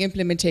missing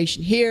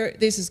implementation here,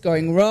 this is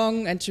going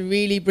wrong, and to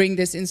really bring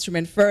this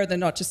instrument further,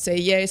 not just say,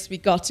 yes, we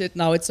got it,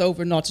 now it's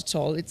over, not at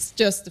all. It's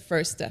just the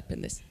first step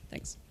in this.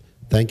 Thanks.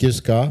 Thank you,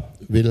 Ska.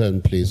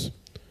 Wilhelm, please.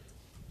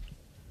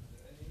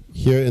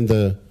 Here in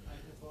the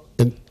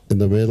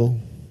middle.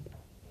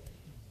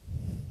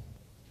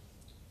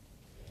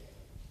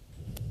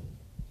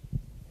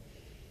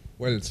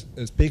 Well,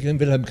 speaking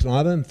Wilhelm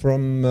Knabe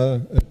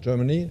from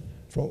Germany,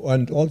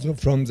 and also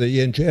from the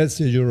ENGS,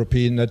 the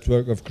European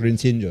Network of Green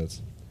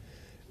Seniors.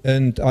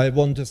 And I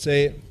want to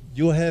say,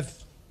 you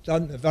have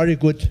done a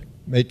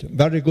made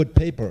very good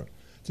paper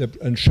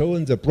and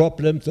shown the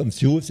problems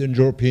of youth in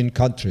European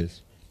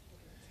countries.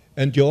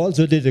 And you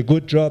also did a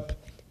good job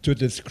to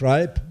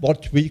describe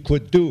what we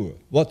could do,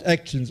 what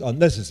actions are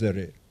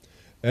necessary.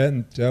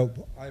 And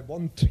I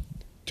want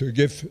to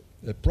give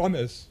a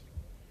promise.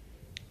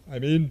 I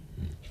mean,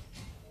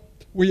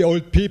 we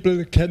old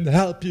people can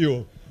help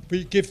you.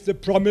 We give the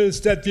promise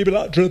that we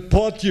will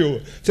support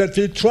you, that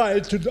we try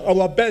to do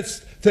our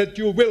best, that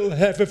you will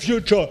have a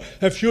future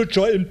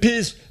in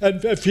peace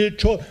and a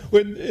future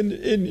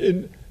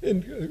in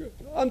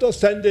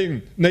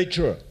understanding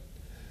nature.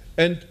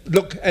 And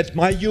look at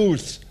my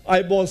youth.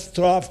 I was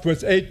drafted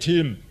with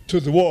 18 to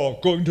the war,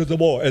 going to the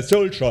war, a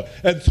soldier.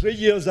 And 3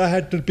 years I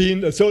had to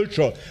be a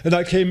soldier. And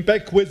I came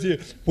back with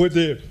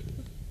the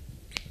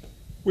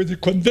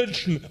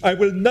conviction I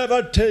will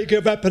never take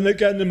a weapon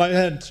again in my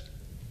hand.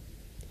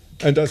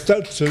 And I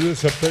felt the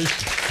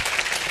separation.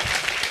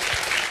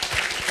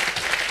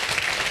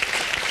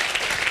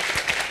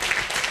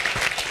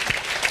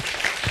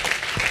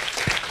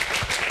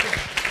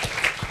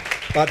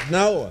 But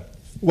now,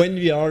 when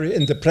we are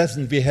in the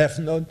present, we have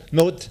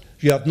not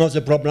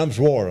the problem of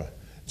war.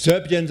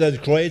 Serbians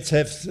and Croats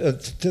have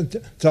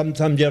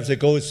some years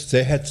ago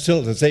they had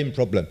still the same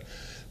problem.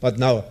 But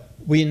now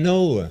we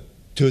know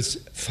to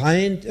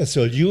find a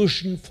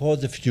solution for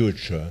the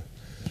future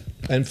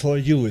and for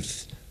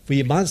youth.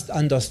 We must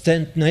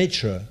understand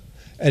nature,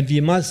 and we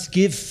must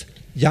give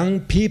young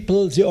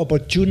people the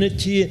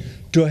opportunity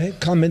to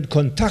come in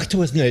contact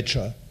with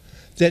nature.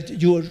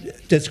 That you're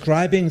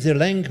describing the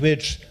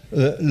language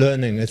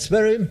learning. It's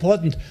very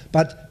important,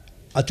 but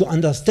to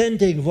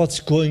understanding what's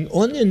going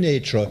on in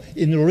nature,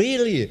 in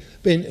the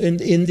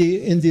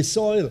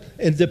soil,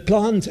 in the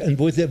plants, and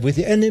with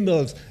the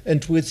animals,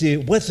 and with the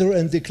weather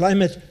and the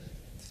climate,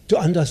 to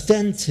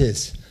understand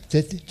this,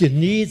 that it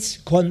needs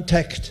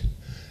contact.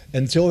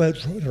 And so I'd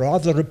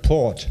rather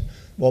report,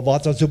 or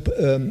rather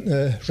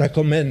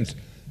recommend,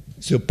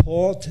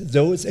 support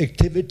those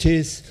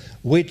activities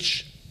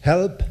which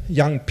help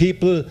young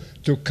people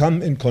to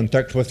come in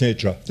contact with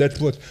nature. That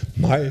was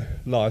my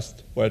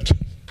last word.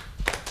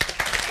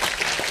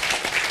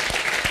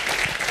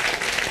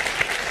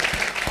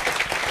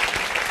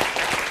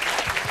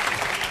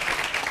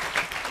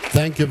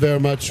 Thank you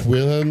very much,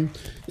 Wilhelm.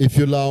 If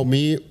you allow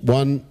me,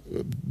 one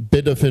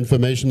bit of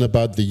information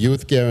about the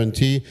youth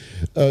guarantee,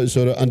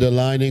 sort of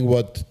underlining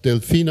what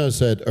Delfina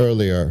said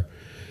earlier.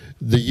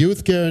 The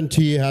youth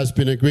guarantee has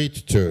been agreed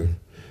to,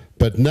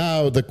 but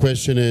now the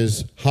question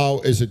is, how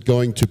is it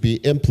going to be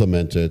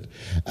implemented?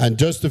 And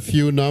just a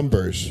few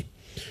numbers.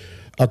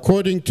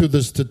 According to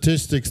the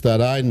statistics that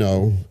I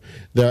know,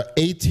 there are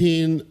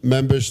 18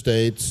 member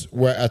states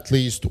where at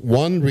least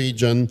one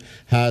region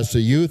has a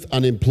youth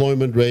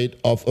unemployment rate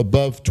of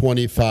above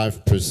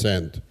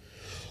 25%.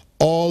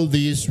 All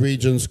these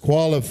regions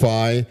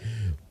qualify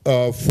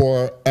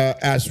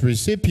as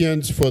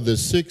recipients for the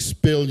 6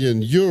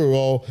 billion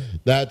euro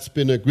that's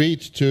been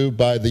agreed to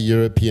by the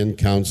European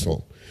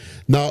Council.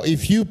 Now,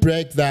 if you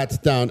break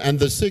that down, and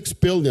the 6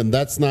 billion,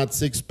 that's not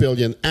 6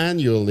 billion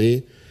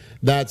annually,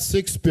 that's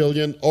 6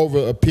 billion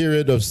over a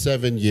period of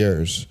 7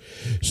 years.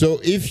 So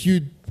if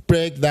you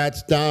break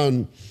that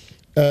down,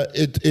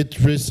 it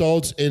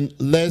results in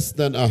less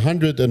than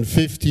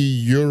 150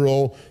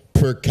 euro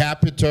per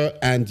capita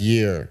and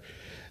year.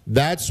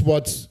 That's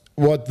what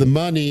the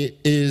money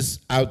is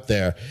out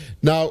there.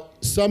 Now,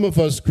 some of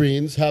us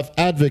Greens have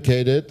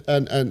advocated,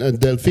 and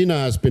Delfina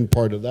has been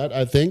part of that,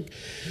 I think,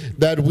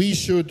 that we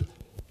should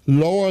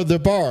lower the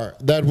bar,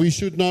 that we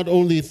should not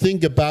only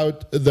think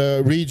about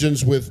the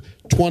regions with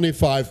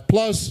 25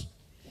 plus,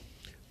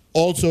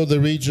 also the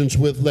regions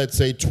with, let's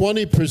say,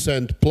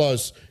 20%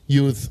 plus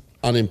youth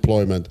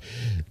unemployment.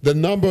 The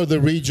number of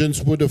the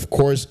regions would, of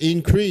course,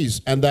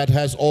 increase, and that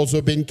has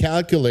also been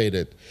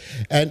calculated.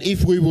 And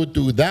if we would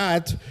do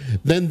that,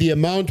 then the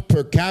amount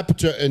per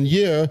capita a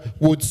year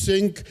would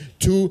sink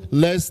to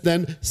less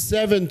than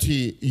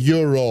 70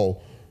 euro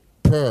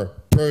per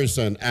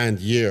person and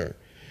year.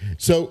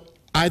 So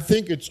I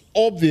think it's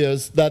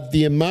obvious that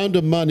the amount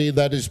of money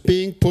that is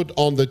being put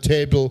on the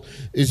table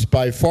is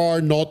by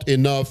far not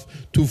enough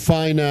to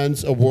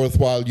finance a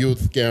worthwhile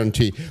youth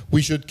guarantee.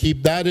 We should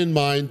keep that in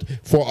mind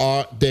for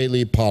our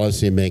daily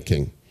policy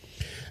making.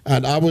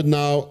 And I would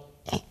now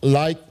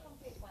like,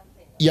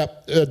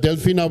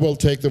 Delfina will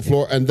take the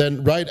floor, and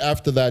then right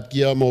after that,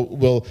 Guillermo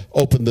will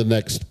open the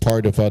next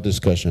part of our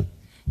discussion.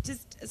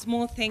 Just a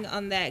small thing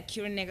on the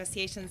current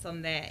negotiations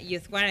on the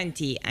youth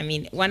guarantee. I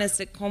mean, one is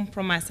the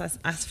compromise,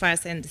 as far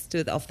as I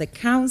understood, of the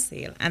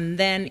council, and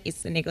then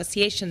it's the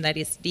negotiation that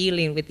is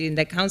dealing within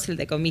the council,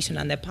 the commission,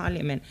 and the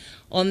parliament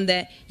on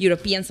the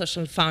European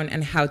Social Fund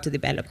and how to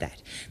develop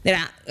that. There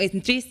are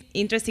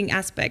interesting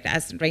aspects,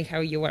 as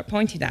Reinhard, you were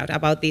pointed out,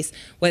 about this,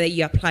 whether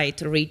you apply it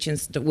to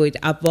regions with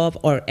above,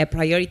 or a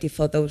priority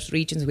for those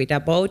regions with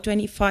above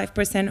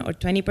 25% or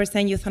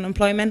 20% youth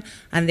unemployment,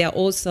 and there are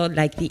also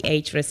like the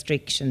age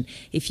restriction.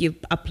 If you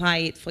apply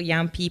it for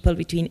young people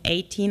between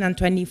 18 and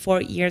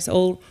 24 years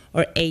old,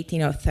 or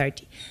 18 or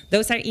 30.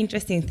 Those are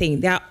interesting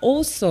things. There are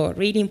also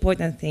really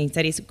important things,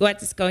 that is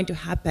what is going to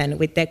happen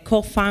with the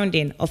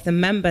co-founding of the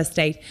member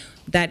state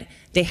that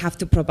they have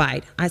to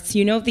provide. As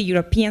you know, the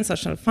European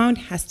Social Fund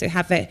has to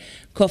have a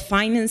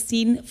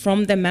co-financing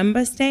from the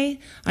member state,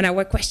 and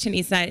our question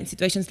is that in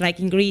situations like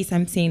in Greece,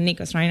 I'm seeing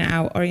Nikos right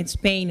now, or in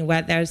Spain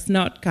where there's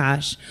not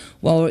cash,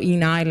 or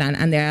in Ireland,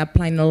 and they're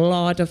applying a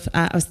lot of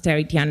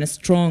austerity and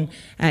strong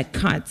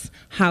cuts,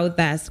 how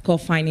those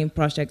co-financing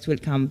projects will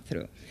come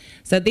through.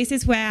 So this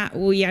is where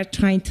we are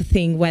trying to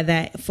think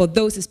whether for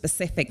those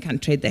specific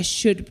countries there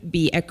should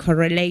be a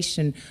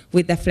correlation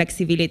with the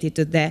flexibility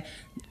to the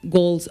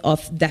goals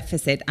of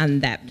deficit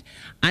and debt.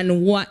 And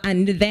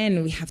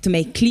then we have to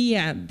make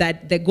clear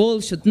that the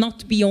goal should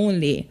not be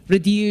only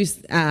reduce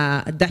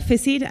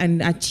deficit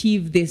and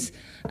achieve this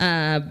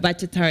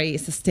budgetary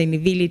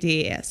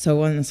sustainability,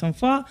 so on and so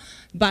forth,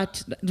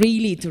 but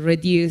really to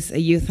reduce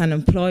youth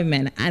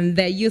unemployment. And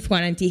the youth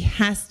guarantee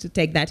has to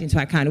take that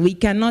into account. We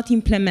cannot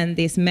implement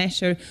this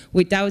measure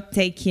without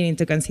taking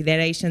into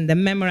consideration the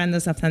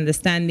memorandums of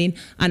understanding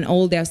and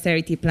all the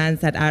austerity plans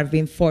that are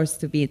being forced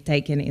to be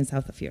taken in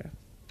South of Europe.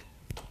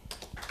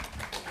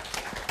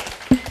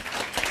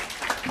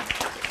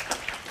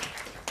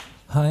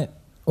 Hi.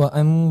 Well,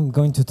 I'm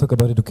going to talk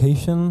about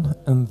education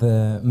and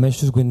the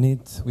measures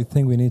we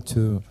think we need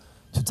to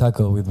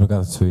tackle with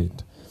regards to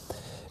it.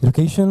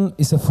 Education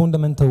is a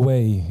fundamental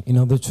way in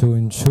order to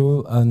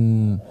ensure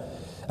and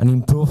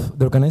improve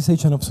the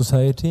organization of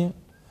society,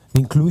 the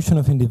inclusion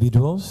of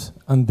individuals,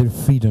 and their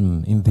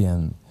freedom in the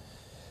end.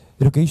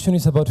 Education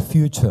is about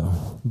future,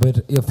 but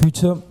a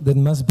future that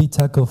must be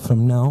tackled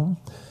from now,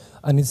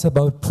 and it's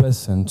about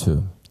present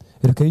too.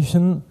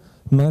 Education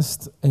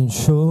must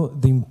ensure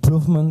the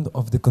improvement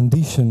of the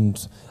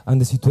conditions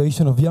and the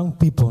situation of young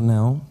people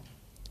now,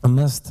 and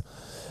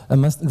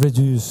must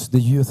reduce the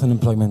youth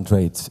unemployment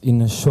rates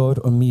in a short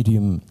or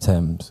medium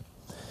terms.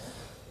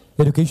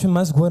 Education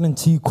must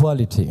guarantee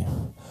equality.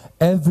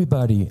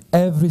 Everybody,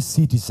 every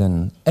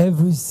citizen,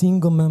 every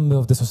single member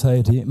of the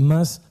society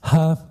must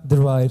have the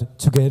right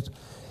to get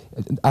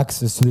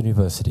access to the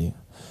university.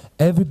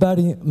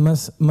 Everybody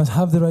must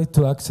have the right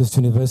to access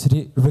to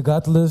university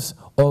regardless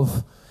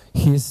of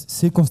his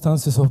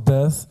circumstances of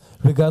birth,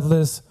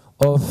 regardless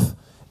of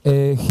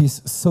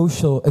his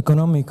social,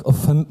 economic, or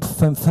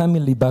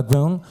family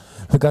background,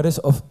 regardless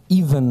of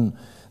even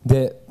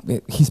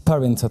his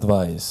parents'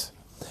 advice.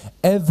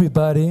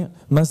 Everybody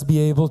must be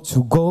able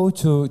to go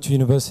to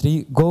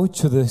university, go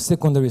to the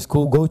secondary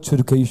school, go to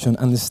education,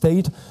 and the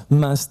state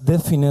must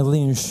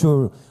definitely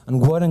ensure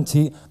and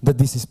guarantee that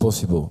this is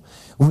possible.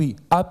 We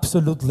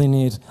absolutely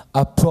need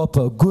a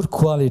proper, good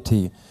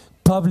quality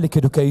public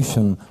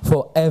education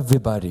for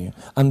everybody,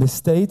 and the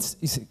state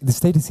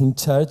is in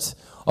charge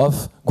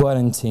of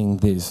guaranteeing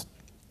this.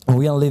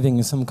 We are living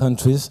in some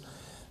countries,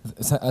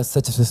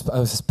 such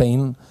as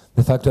Spain,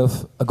 the fact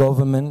of a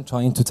government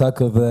trying to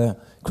tackle the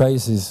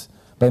crisis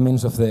by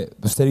means of the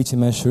austerity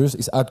measures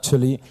is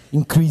actually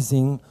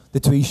increasing the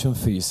tuition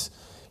fees,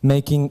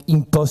 making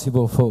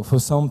impossible for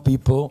some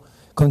people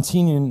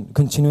continuing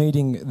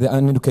the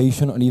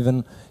education or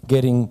even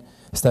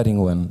studying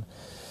one.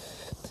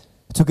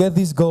 To get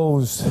these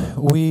goals,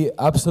 we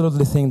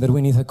absolutely think that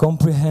we need a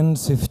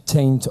comprehensive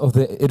change of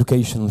the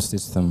educational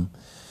system.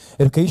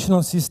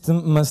 Educational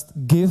system must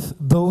give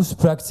those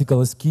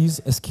practical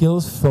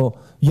skills for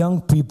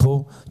young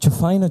people to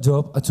find a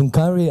job and to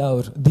carry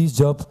out this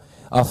job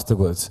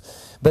afterwards.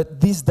 But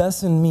this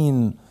doesn't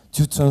mean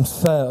to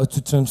transfer or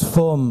to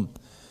transform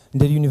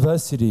the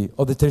university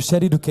or the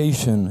tertiary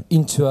education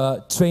into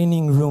a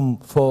training room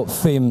for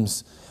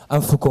firms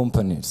and for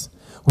companies.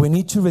 We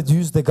need to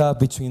reduce the gap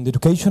between the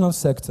educational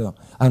sector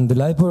and the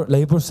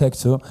labor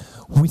sector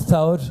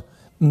without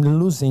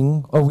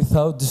losing or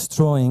without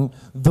destroying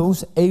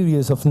those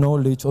areas of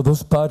knowledge or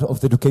those parts of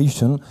the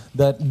education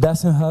that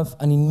doesn't have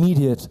an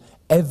immediate,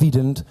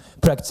 evident,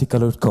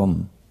 practical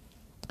outcome.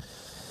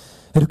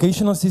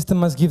 Educational system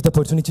must give the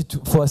opportunity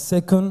for a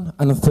second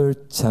and a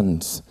third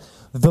chance.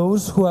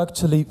 Those who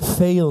actually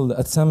failed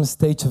at some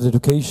stage of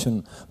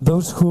education,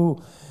 those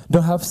who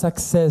don't have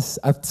success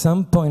at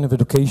some point of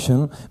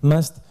education,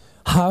 must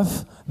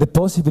have the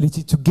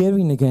possibility to get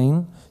in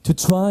again, to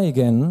try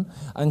again,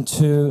 and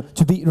to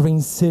be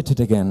reinserted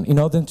again in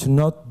order to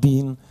not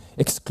be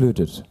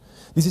excluded.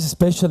 This is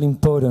especially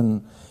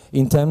important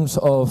in terms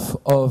of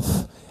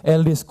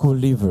early school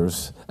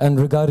leavers and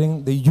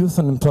regarding the youth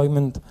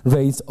unemployment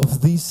rates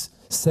of this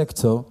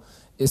sector,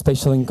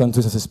 especially in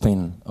countries as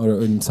Spain or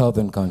in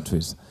southern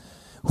countries.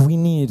 We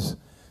need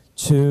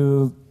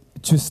to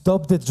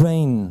stop the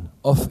drain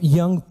of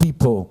young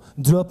people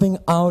dropping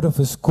out of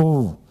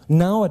school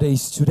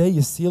nowadays, today,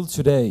 still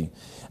today,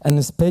 and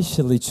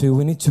especially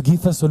we need to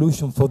give a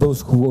solution for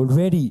those who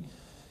already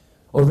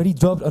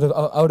dropped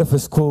out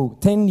of school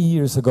 10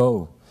 years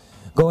ago,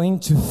 going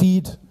to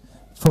feed,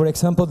 for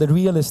example, the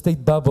real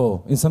estate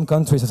bubble in some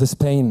countries as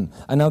Spain,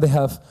 and now they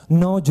have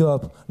no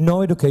job,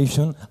 no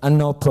education, and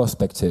no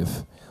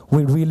perspective.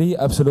 We really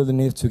absolutely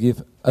need to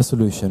give a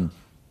solution.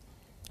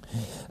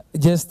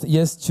 Just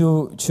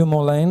two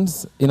more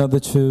lines in order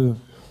to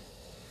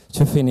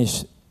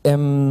finish.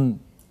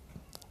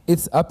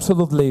 It's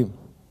absolutely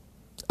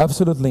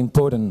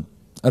important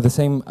at the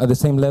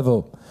same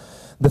level.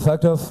 The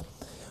fact of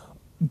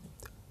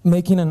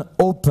making an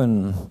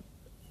open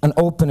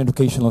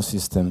educational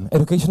system.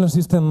 Educational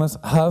system must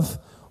have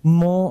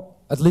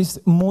at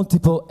least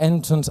multiple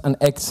entrance and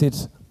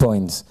exit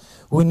points.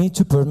 We need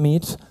to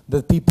permit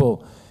the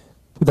people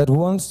that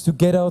wants to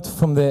get out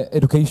from the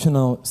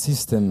educational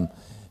system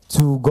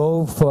to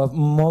go for a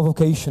more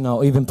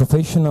vocational, even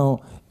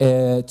professional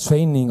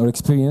training or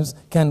experience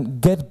can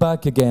get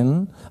back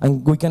again,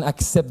 and we can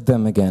accept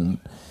them again.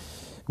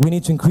 We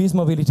need to increase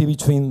mobility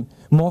between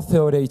more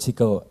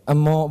theoretical and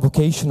more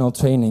vocational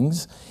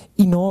trainings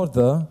in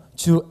order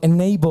to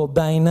enable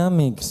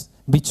dynamics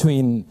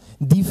between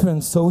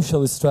different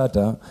social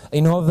strata,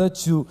 in order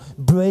to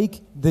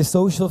break the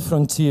social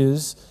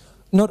frontiers,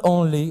 not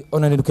only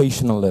on an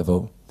educational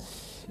level.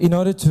 In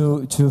order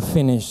to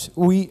finish,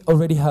 we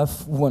already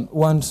have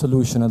one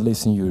solution, at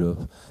least in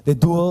Europe, the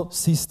dual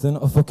system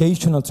of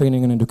vocational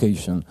training and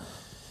education.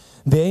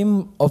 The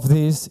aim of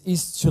this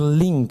is to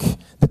link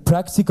the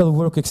practical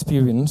work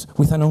experience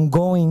with an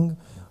ongoing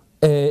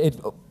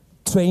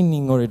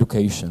training or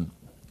education.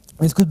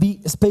 This could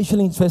be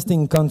especially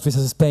interesting in countries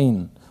as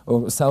Spain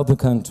or southern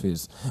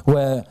countries,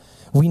 where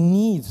we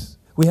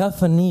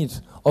have a need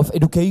of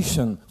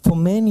education for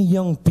many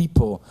young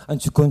people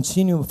and to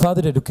continue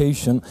further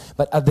education,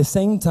 but at the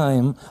same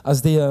time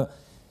as they are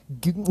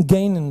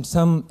gaining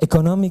some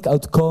economic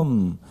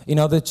outcome in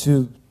order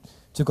to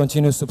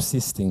continue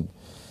subsisting.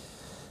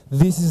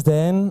 This is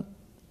then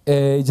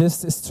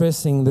just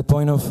stressing the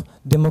point of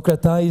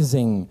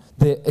democratizing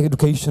the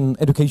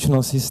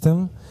educational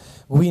system.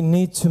 We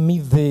need to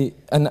meet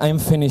and I'm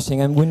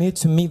finishing, and we need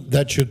to meet...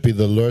 That should be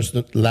the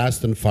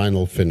last and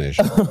final finish.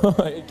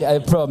 I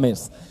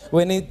promise.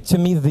 We need to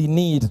meet the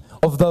need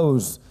of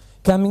those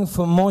coming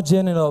from more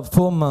general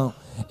formal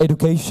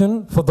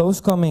education, for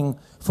those coming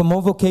from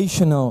more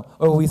vocational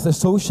or with a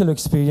social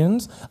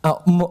experience,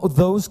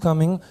 those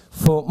coming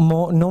for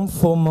more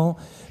non-formal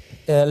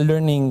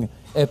learning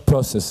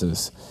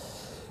processes.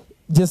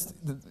 Just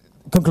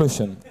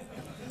conclusion.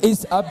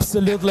 It's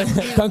absolutely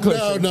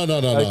conclusion. No.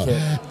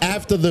 Okay.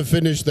 After the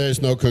finish, there's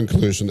no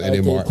conclusion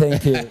anymore.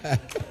 Thank you.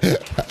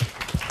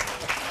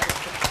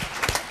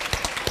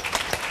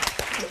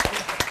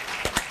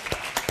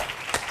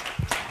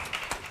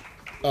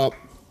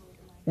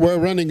 We're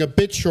running a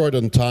bit short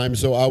on time,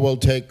 so I will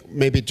take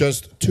maybe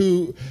just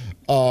two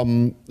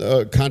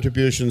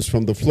contributions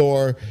from the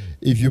floor.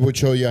 If you would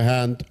show your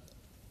hand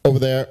over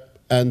there,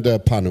 and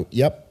Panu.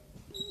 Yep.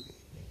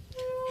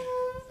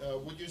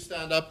 Would you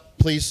stand up,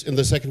 please, in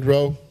the second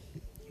row?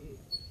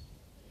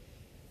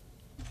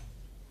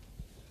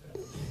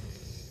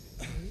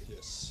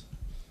 Yes.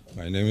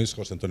 My name is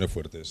José Antonio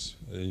Fuertes.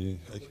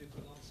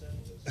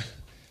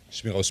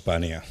 Schmigo,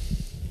 España.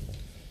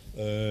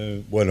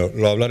 Bueno,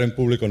 lo hablar en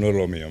público no es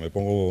lo mío. Me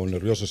pongo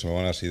nervioso, se me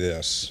van las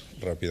ideas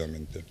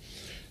rápidamente.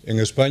 En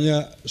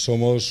España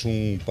somos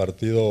un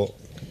partido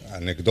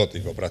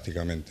anecdótico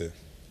prácticamente.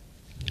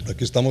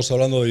 Aquí estamos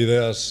hablando de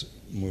ideas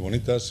muy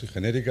bonitas y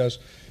genéricas,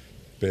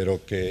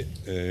 pero que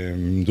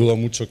dudo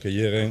mucho que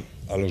lleguen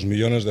a los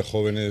millones de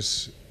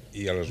jóvenes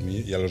y a los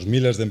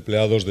miles de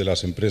empleados de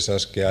las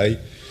empresas que hay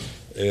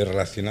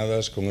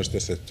relacionadas con este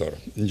sector.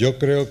 Yo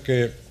creo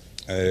que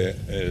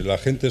la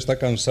gente está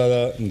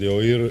cansada de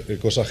oír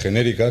cosas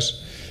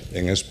genéricas.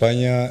 En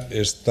España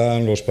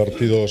están los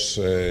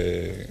partidos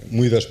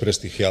muy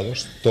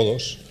desprestigiados,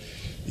 todos,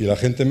 y la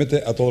gente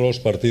mete a todos los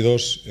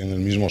partidos en el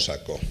mismo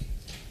saco.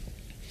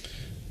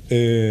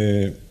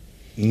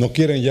 No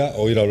quieren ya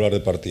oír hablar de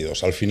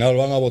partidos. Al final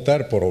van a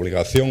votar por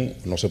obligación,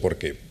 no sé por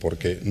qué,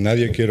 porque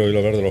nadie quiere oír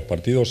hablar de los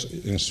partidos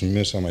en su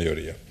inmensa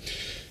mayoría.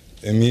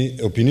 En mi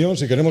opinión,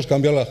 si queremos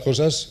cambiar las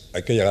cosas,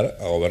 hay que llegar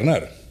a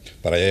gobernar.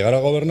 Para llegar a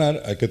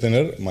gobernar hay que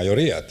tener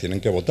mayoría, tienen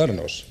que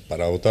votarnos.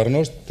 Para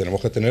votarnos tenemos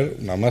que tener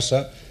una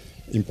masa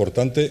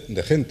importante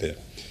de gente.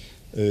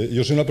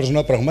 Yo soy una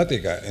persona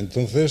pragmática,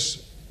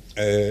 entonces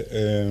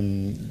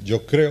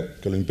yo creo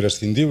que lo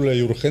imprescindible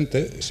y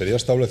urgente sería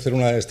establecer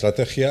una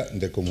estrategia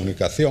de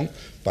comunicación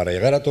para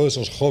llegar a todos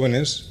esos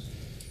jóvenes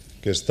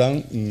que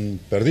están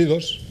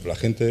perdidos, la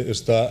gente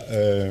está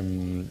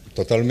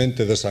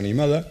totalmente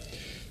desanimada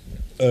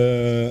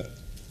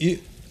y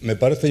me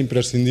parece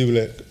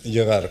imprescindible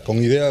llegar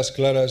con ideas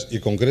claras y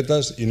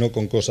concretas y no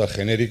con cosas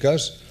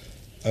genéricas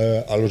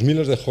a los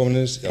miles de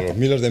jóvenes y a los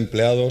miles de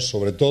empleados,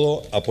 sobre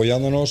todo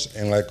apoyándonos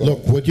en la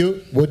economía.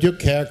 Look, would you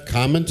care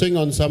commenting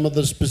on some of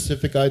the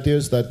specific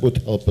ideas? That would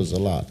help us a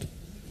lot.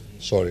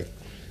 Sorry.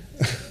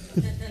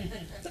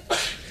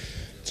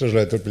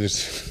 Translator,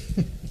 please.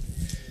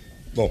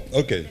 Well,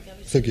 okay.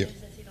 Thank you.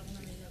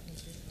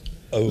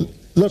 Oh,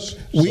 look,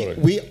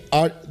 we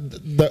are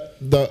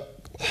the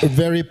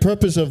very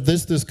purpose of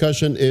this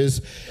discussion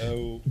is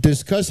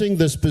discussing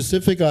the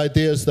specific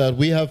ideas that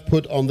we have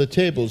put on the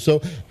table.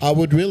 So I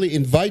would really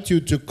invite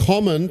you to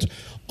comment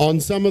on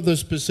some of the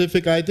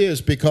specific ideas,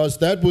 because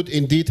that would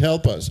indeed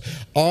help us.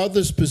 Are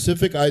the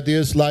specific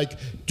ideas like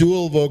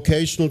dual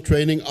vocational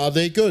training, are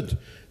they good?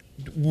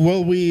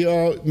 Will we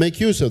make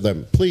use of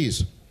them?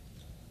 Please.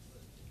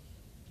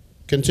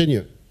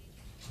 Continue.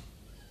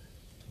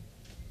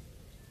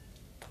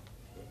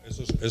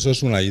 Eso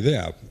es una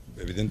idea.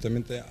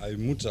 Evidentemente hay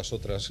muchas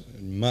otras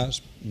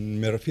más.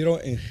 Me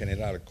refiero en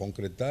general,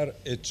 concretar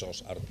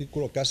hechos,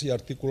 casi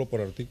artículo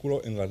por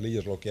artículo en las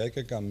leyes, lo que hay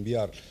que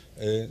cambiar,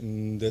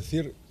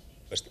 decir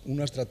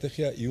una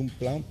estrategia y un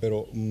plan,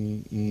 pero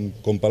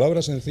con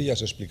palabras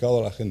sencillas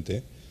explicado a la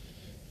gente,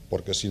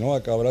 porque si no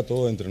acabará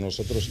todo entre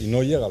nosotros y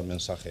no llega el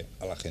mensaje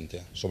a la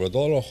gente, sobre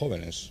todo a los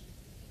jóvenes.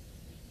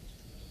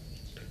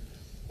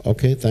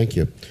 Okay, thank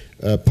you.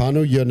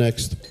 Panu, you're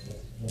next.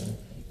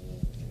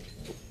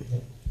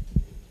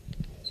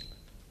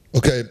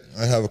 Okay,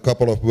 I have a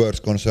couple of words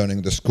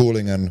concerning the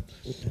schooling and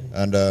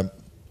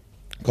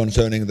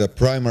concerning the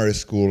primary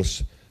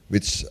schools,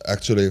 which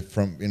actually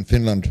in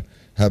Finland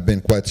have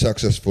been quite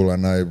successful,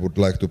 and I would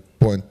like to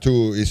point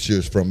two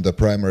issues from the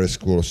primary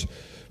schools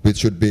which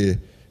should be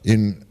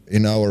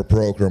in our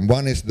program.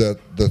 One is the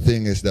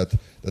thing is that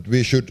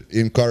we should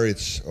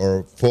encourage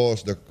or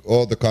force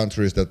all the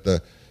countries that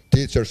the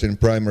teachers in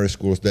primary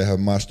schools, they have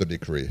master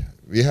degree.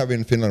 We have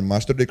in Finland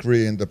master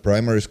degree in the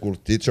primary school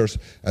teachers,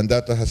 and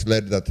that has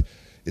led that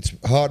it's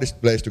hardest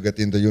place to get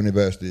in the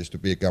universities to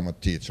become a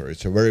teacher.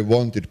 It's a very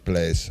wanted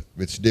place,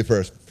 which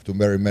differs to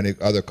very many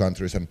other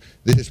countries, and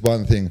this is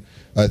one thing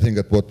I think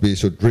that what we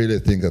should really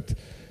think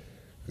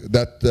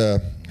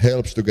that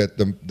helps to get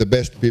the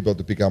best people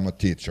to become a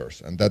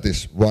teachers, and that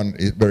is one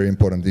very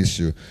important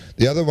issue.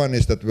 The other one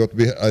is that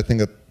I think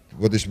that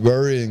what is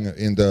worrying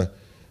in the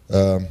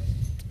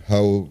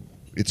how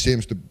it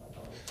seems to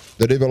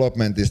the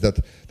development is that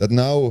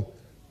now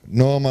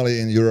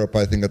normally in Europe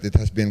I think that it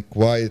has been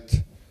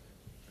quite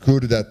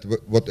good that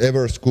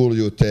whatever school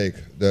you take,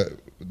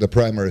 the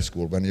primary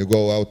school, when you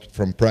go out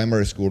from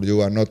primary school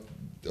you are not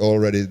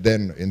already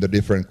then in the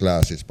different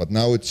classes, but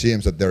now it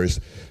seems that there is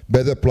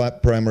better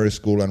primary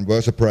school and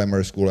worse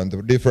primary school, and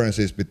the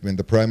differences between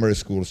the primary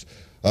schools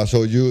are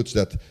so huge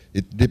that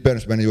it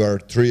depends when you are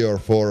 3 or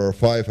 4 or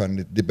 5, and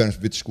it depends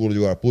which school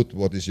you are put,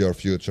 what is your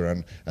future,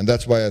 and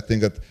that's why I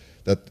think that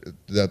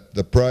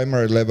the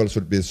primary level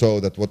should be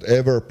so that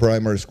whatever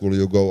primary school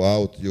you go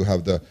out, you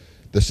have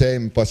the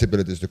same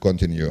possibilities to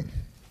continue.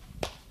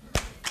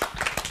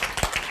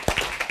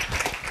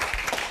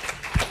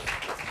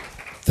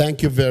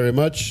 Thank you very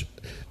much.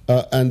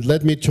 And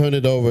let me turn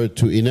it over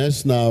to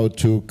Ines now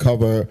to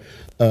cover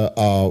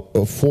our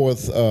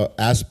fourth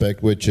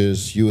aspect, which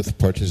is youth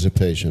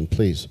participation.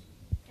 Please.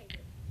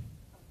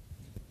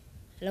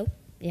 Hello?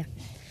 Yeah.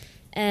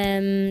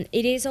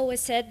 It is always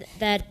said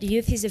that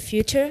youth is the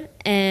future,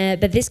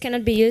 but this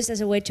cannot be used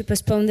as a way to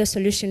postpone the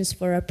solutions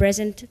for our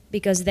present,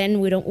 because then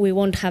we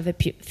won't have a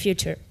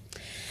future.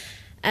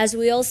 As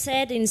we all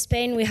said, in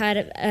Spain we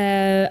had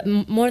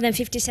more than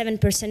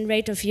 57%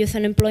 rate of youth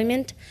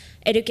unemployment,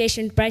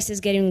 education prices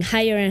getting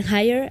higher and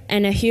higher,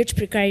 and a huge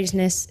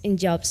precariousness in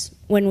jobs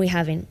when we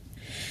haven't.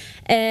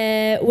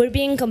 We're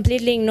being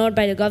completely ignored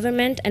by the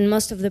government and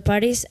most of the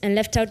parties, and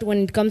left out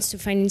when it comes to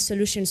finding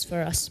solutions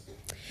for us.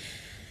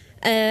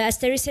 As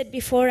Terry said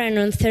before, and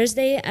on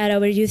Thursday at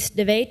our youth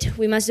debate,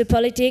 we must do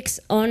politics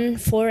on,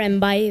 for and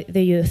by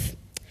the youth.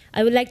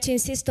 I would like to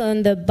insist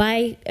on the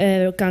by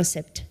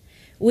concept.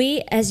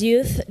 We, as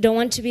youth, don't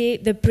want to be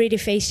the pretty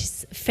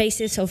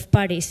faces of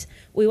parties.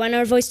 We want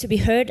our voice to be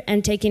heard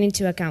and taken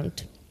into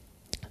account.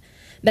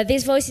 But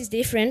this voice is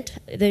different,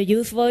 the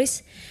youth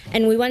voice,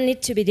 and we want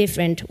it to be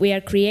different. We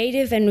are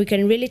creative and we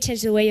can really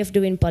change the way of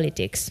doing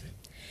politics.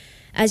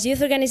 As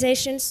youth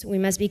organizations, we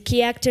must be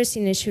key actors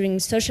in ensuring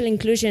social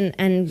inclusion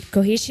and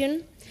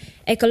cohesion,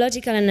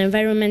 ecological and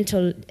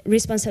environmental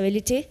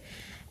responsibility,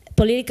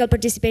 political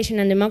participation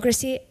and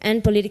democracy,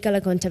 and political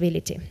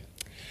accountability.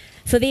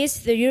 For this,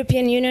 the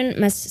European Union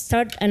must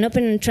start an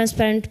open and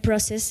transparent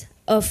process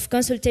of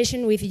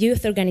consultation with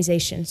youth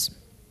organizations,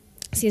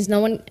 since no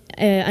one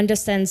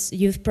understands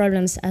youth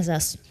problems as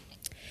us.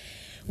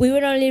 We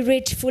will only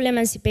reach full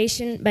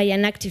emancipation by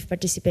an active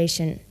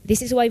participation.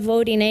 This is why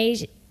voting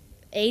age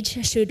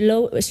should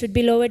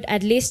be lowered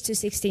at least to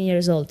 16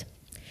 years old,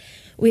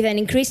 with an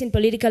increase in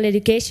political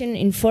education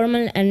in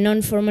formal and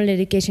non-formal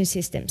education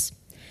systems.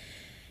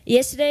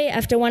 Yesterday,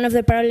 after one of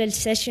the parallel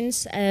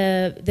sessions,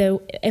 the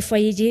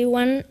FYEG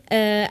one,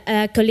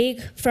 a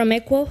colleague from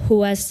EQUO, who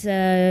was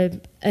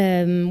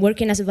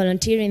working as a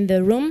volunteer in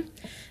the room,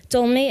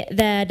 told me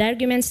that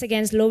arguments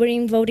against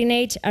lowering voting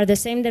age are the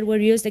same that were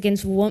used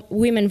against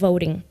women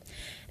voting.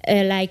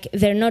 Like,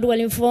 they're not well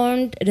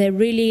informed, they're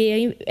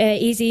really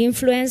easy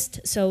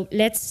influenced, so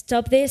let's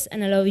stop this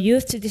and allow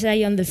youth to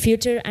decide on the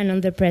future and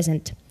on the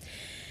present.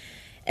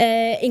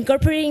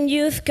 Incorporating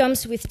youth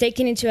comes with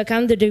taking into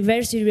account the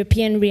diverse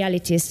European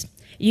realities.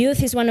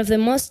 Youth is one of the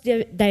most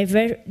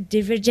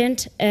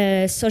divergent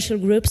social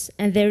groups,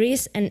 and there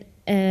is,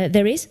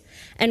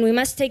 and we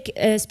must take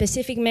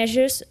specific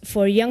measures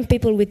for young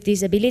people with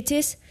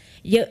disabilities,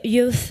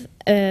 youth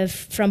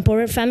from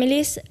poorer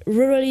families,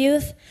 rural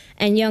youth,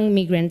 and young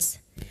migrants.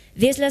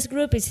 This last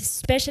group is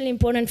especially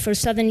important for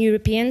Southern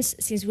Europeans,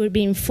 since we're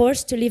being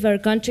forced to leave our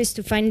countries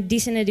to find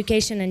decent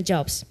education and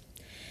jobs.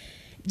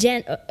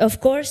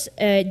 Of course,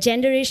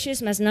 gender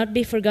issues must not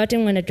be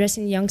forgotten when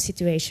addressing young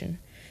situation.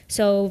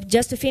 So,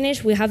 just to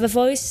finish, we have a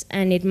voice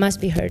and it must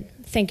be heard.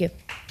 Thank you.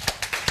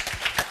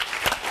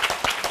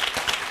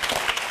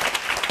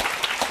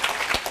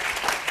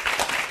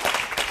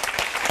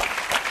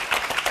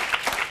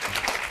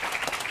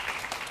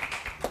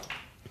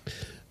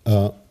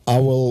 I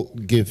will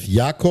give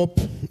Jakob,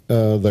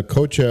 the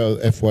co-chair of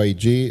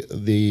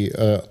FYG, the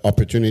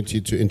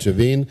opportunity to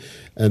intervene,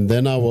 and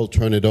then I will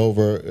turn it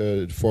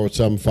over for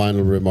some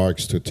final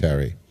remarks to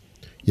Terry.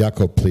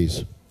 Jakob,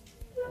 please.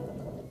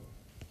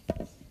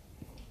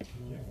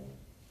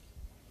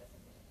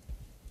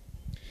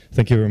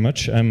 Thank you very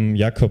much. I'm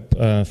Jakob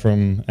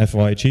from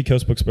FYG,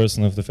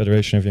 co-spokesperson of the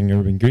Federation of Young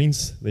European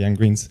Greens, the Young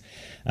Greens.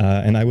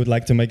 And I would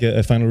like to make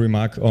a final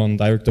remark on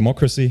direct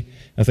democracy.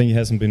 I think it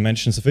hasn't been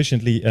mentioned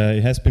sufficiently.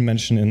 It has been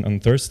mentioned on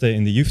Thursday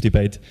in the youth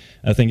debate.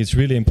 I think it's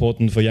really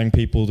important for young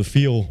people to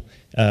feel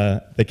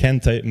they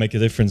can make a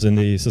difference in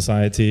the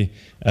society,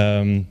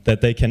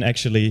 that they can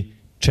actually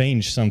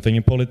change something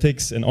in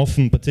politics, and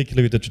often,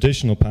 particularly with the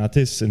traditional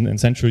parties in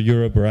Central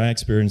Europe, where I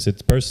experience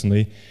it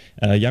personally,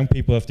 young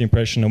people have the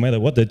impression no matter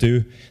what they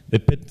do,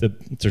 the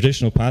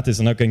traditional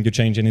parties are not going to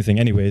change anything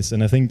anyways.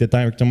 And I think that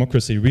direct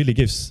democracy really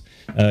gives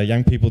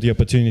young people the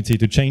opportunity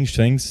to change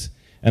things,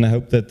 and I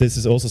hope that this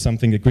is also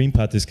something that Green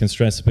parties can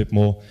stress a bit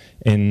more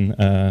in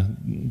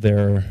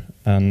their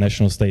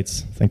national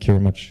states. Thank you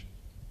very much.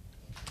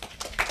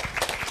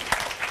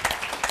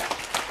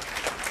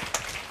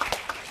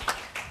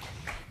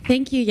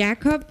 Thank you,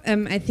 Jakob.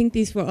 I think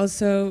these were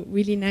also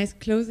really nice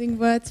closing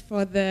words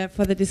for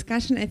the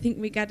discussion. I think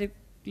we got a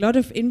lot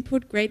of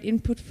input, great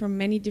input from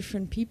many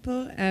different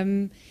people.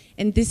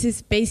 And this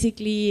is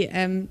basically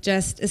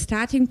just a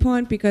starting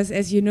point, because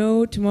as you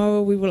know,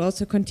 tomorrow we will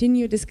also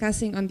continue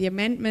discussing on the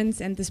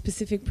amendments and the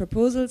specific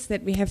proposals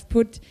that we have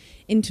put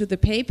into the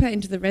paper,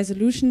 into the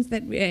resolution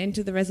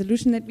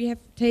that we have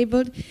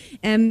tabled.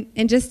 And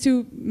just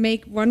to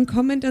make one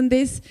comment on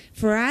this,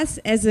 for us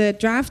as a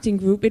drafting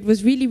group, it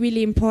was really,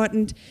 really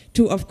important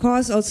to, of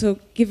course, also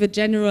give a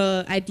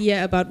general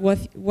idea about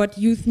what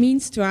youth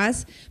means to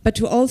us, but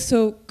to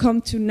also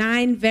come to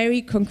 9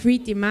 very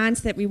concrete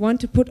demands that we want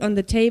to put on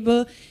the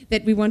table,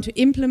 that we want to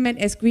implement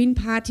as Green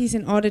parties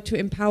in order to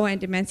empower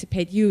and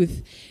emancipate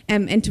youth.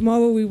 And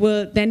tomorrow we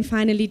will then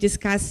finally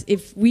discuss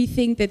if we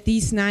think that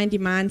these 9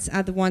 demands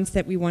are the ones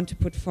that we want to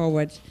put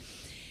forward.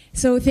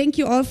 So thank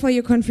you all for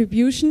your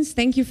contributions.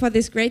 Thank you for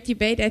this great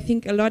debate. I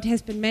think a lot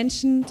has been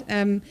mentioned.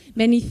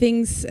 Many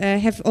things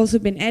have also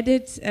been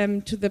added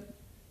to the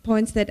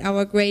points that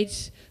our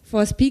great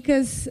 4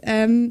 speakers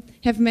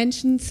have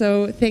mentioned.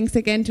 So thanks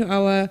again to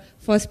our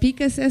 4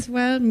 speakers as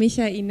well,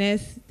 Micha,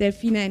 Ines,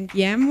 Delfina and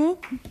Guillermo.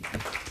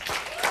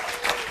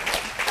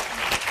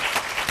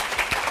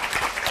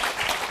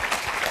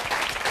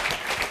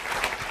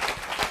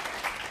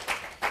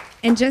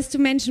 And just to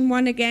mention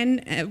once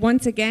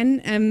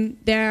again,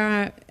 there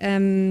are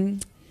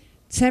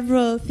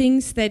several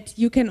things that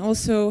you can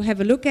also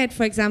have a look at.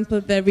 For example,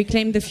 the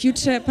Reclaim the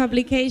Future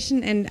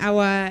publication and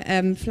our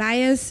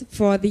flyers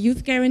for the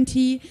Youth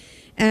Guarantee.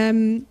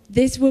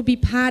 this will be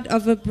part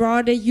of a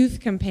broader youth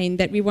campaign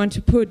that we want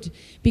to put,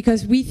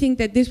 because we think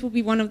that this will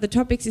be one of the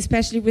topics,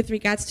 especially with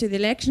regards to the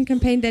election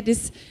campaign that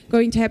is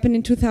going to happen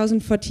in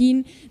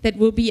 2014, that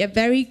will be a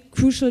very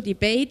crucial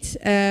debate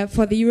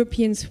for the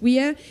European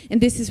sphere. And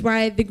this is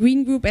why the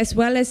Green Group, as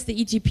well as the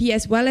EGP,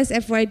 as well as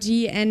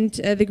FYG and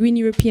the Green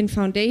European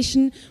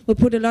Foundation, will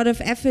put a lot of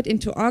effort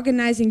into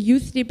organizing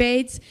youth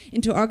debates,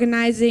 into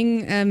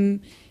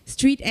organizing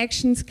street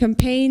actions,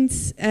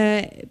 campaigns,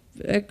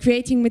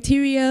 creating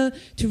material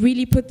to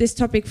really put this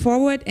topic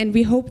forward. And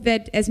we hope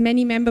that as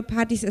many member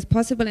parties as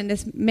possible and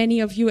as many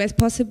of you as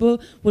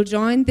possible will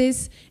join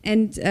this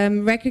and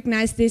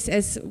recognize this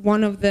as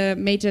one of the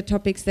major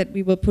topics that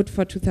we will put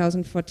for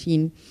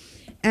 2014.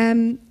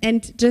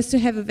 And just to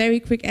have a very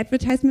quick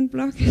advertisement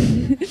block,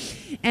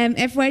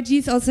 FYG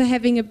is also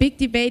having a big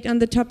debate on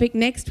the topic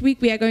next week.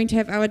 We are going to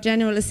have our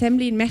General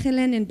Assembly in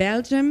Mechelen in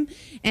Belgium,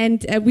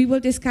 and we will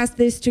discuss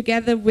this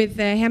together with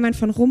Herman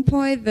van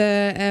Rompuy,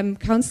 the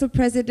Council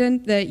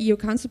President, the EU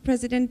Council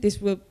President. This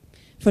will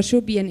for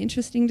sure be an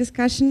interesting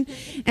discussion.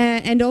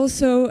 And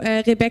also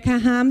Rebecca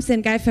Harms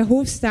and Guy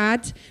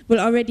Verhofstadt will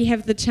already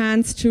have the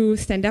chance to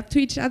stand up to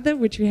each other,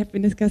 which we have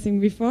been discussing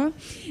before.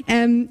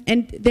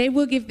 And they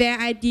will give their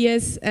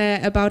ideas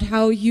about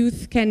how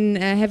youth can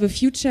have a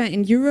future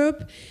in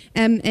Europe.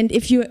 And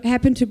if you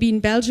happen to be in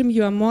Belgium,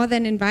 you are more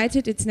than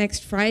invited. It's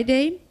next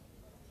Friday.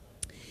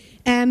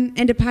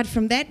 And apart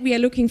from that, we are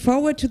looking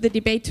forward to the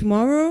debate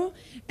tomorrow.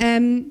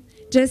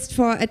 Just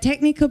for a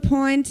technical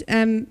point,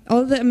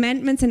 all the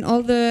amendments and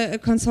all the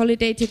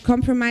consolidated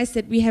compromise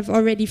that we have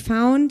already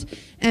found,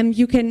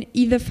 you can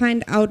either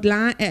find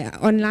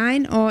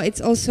online, or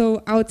it's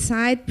also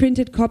outside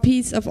printed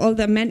copies of all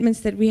the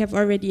amendments that we have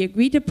already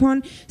agreed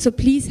upon. So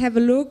please have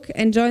a look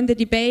and join the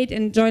debate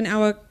and join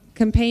our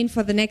campaign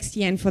for the next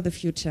year and for the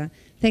future.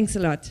 Thanks a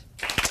lot.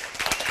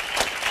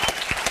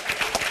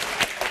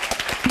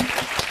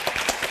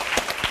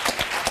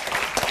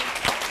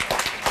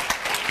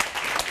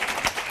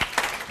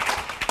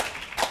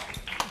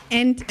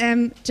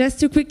 And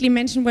just to quickly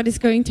mention what is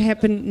going to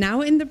happen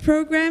now in the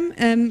program,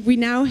 we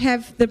now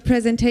have the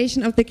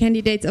presentation of the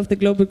candidates of the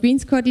Global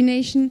Greens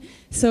Coordination,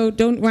 so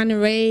don't run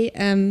away.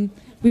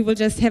 We will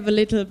just have a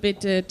little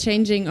bit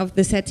changing of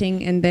the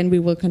setting, and then we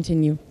will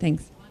continue.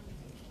 Thanks.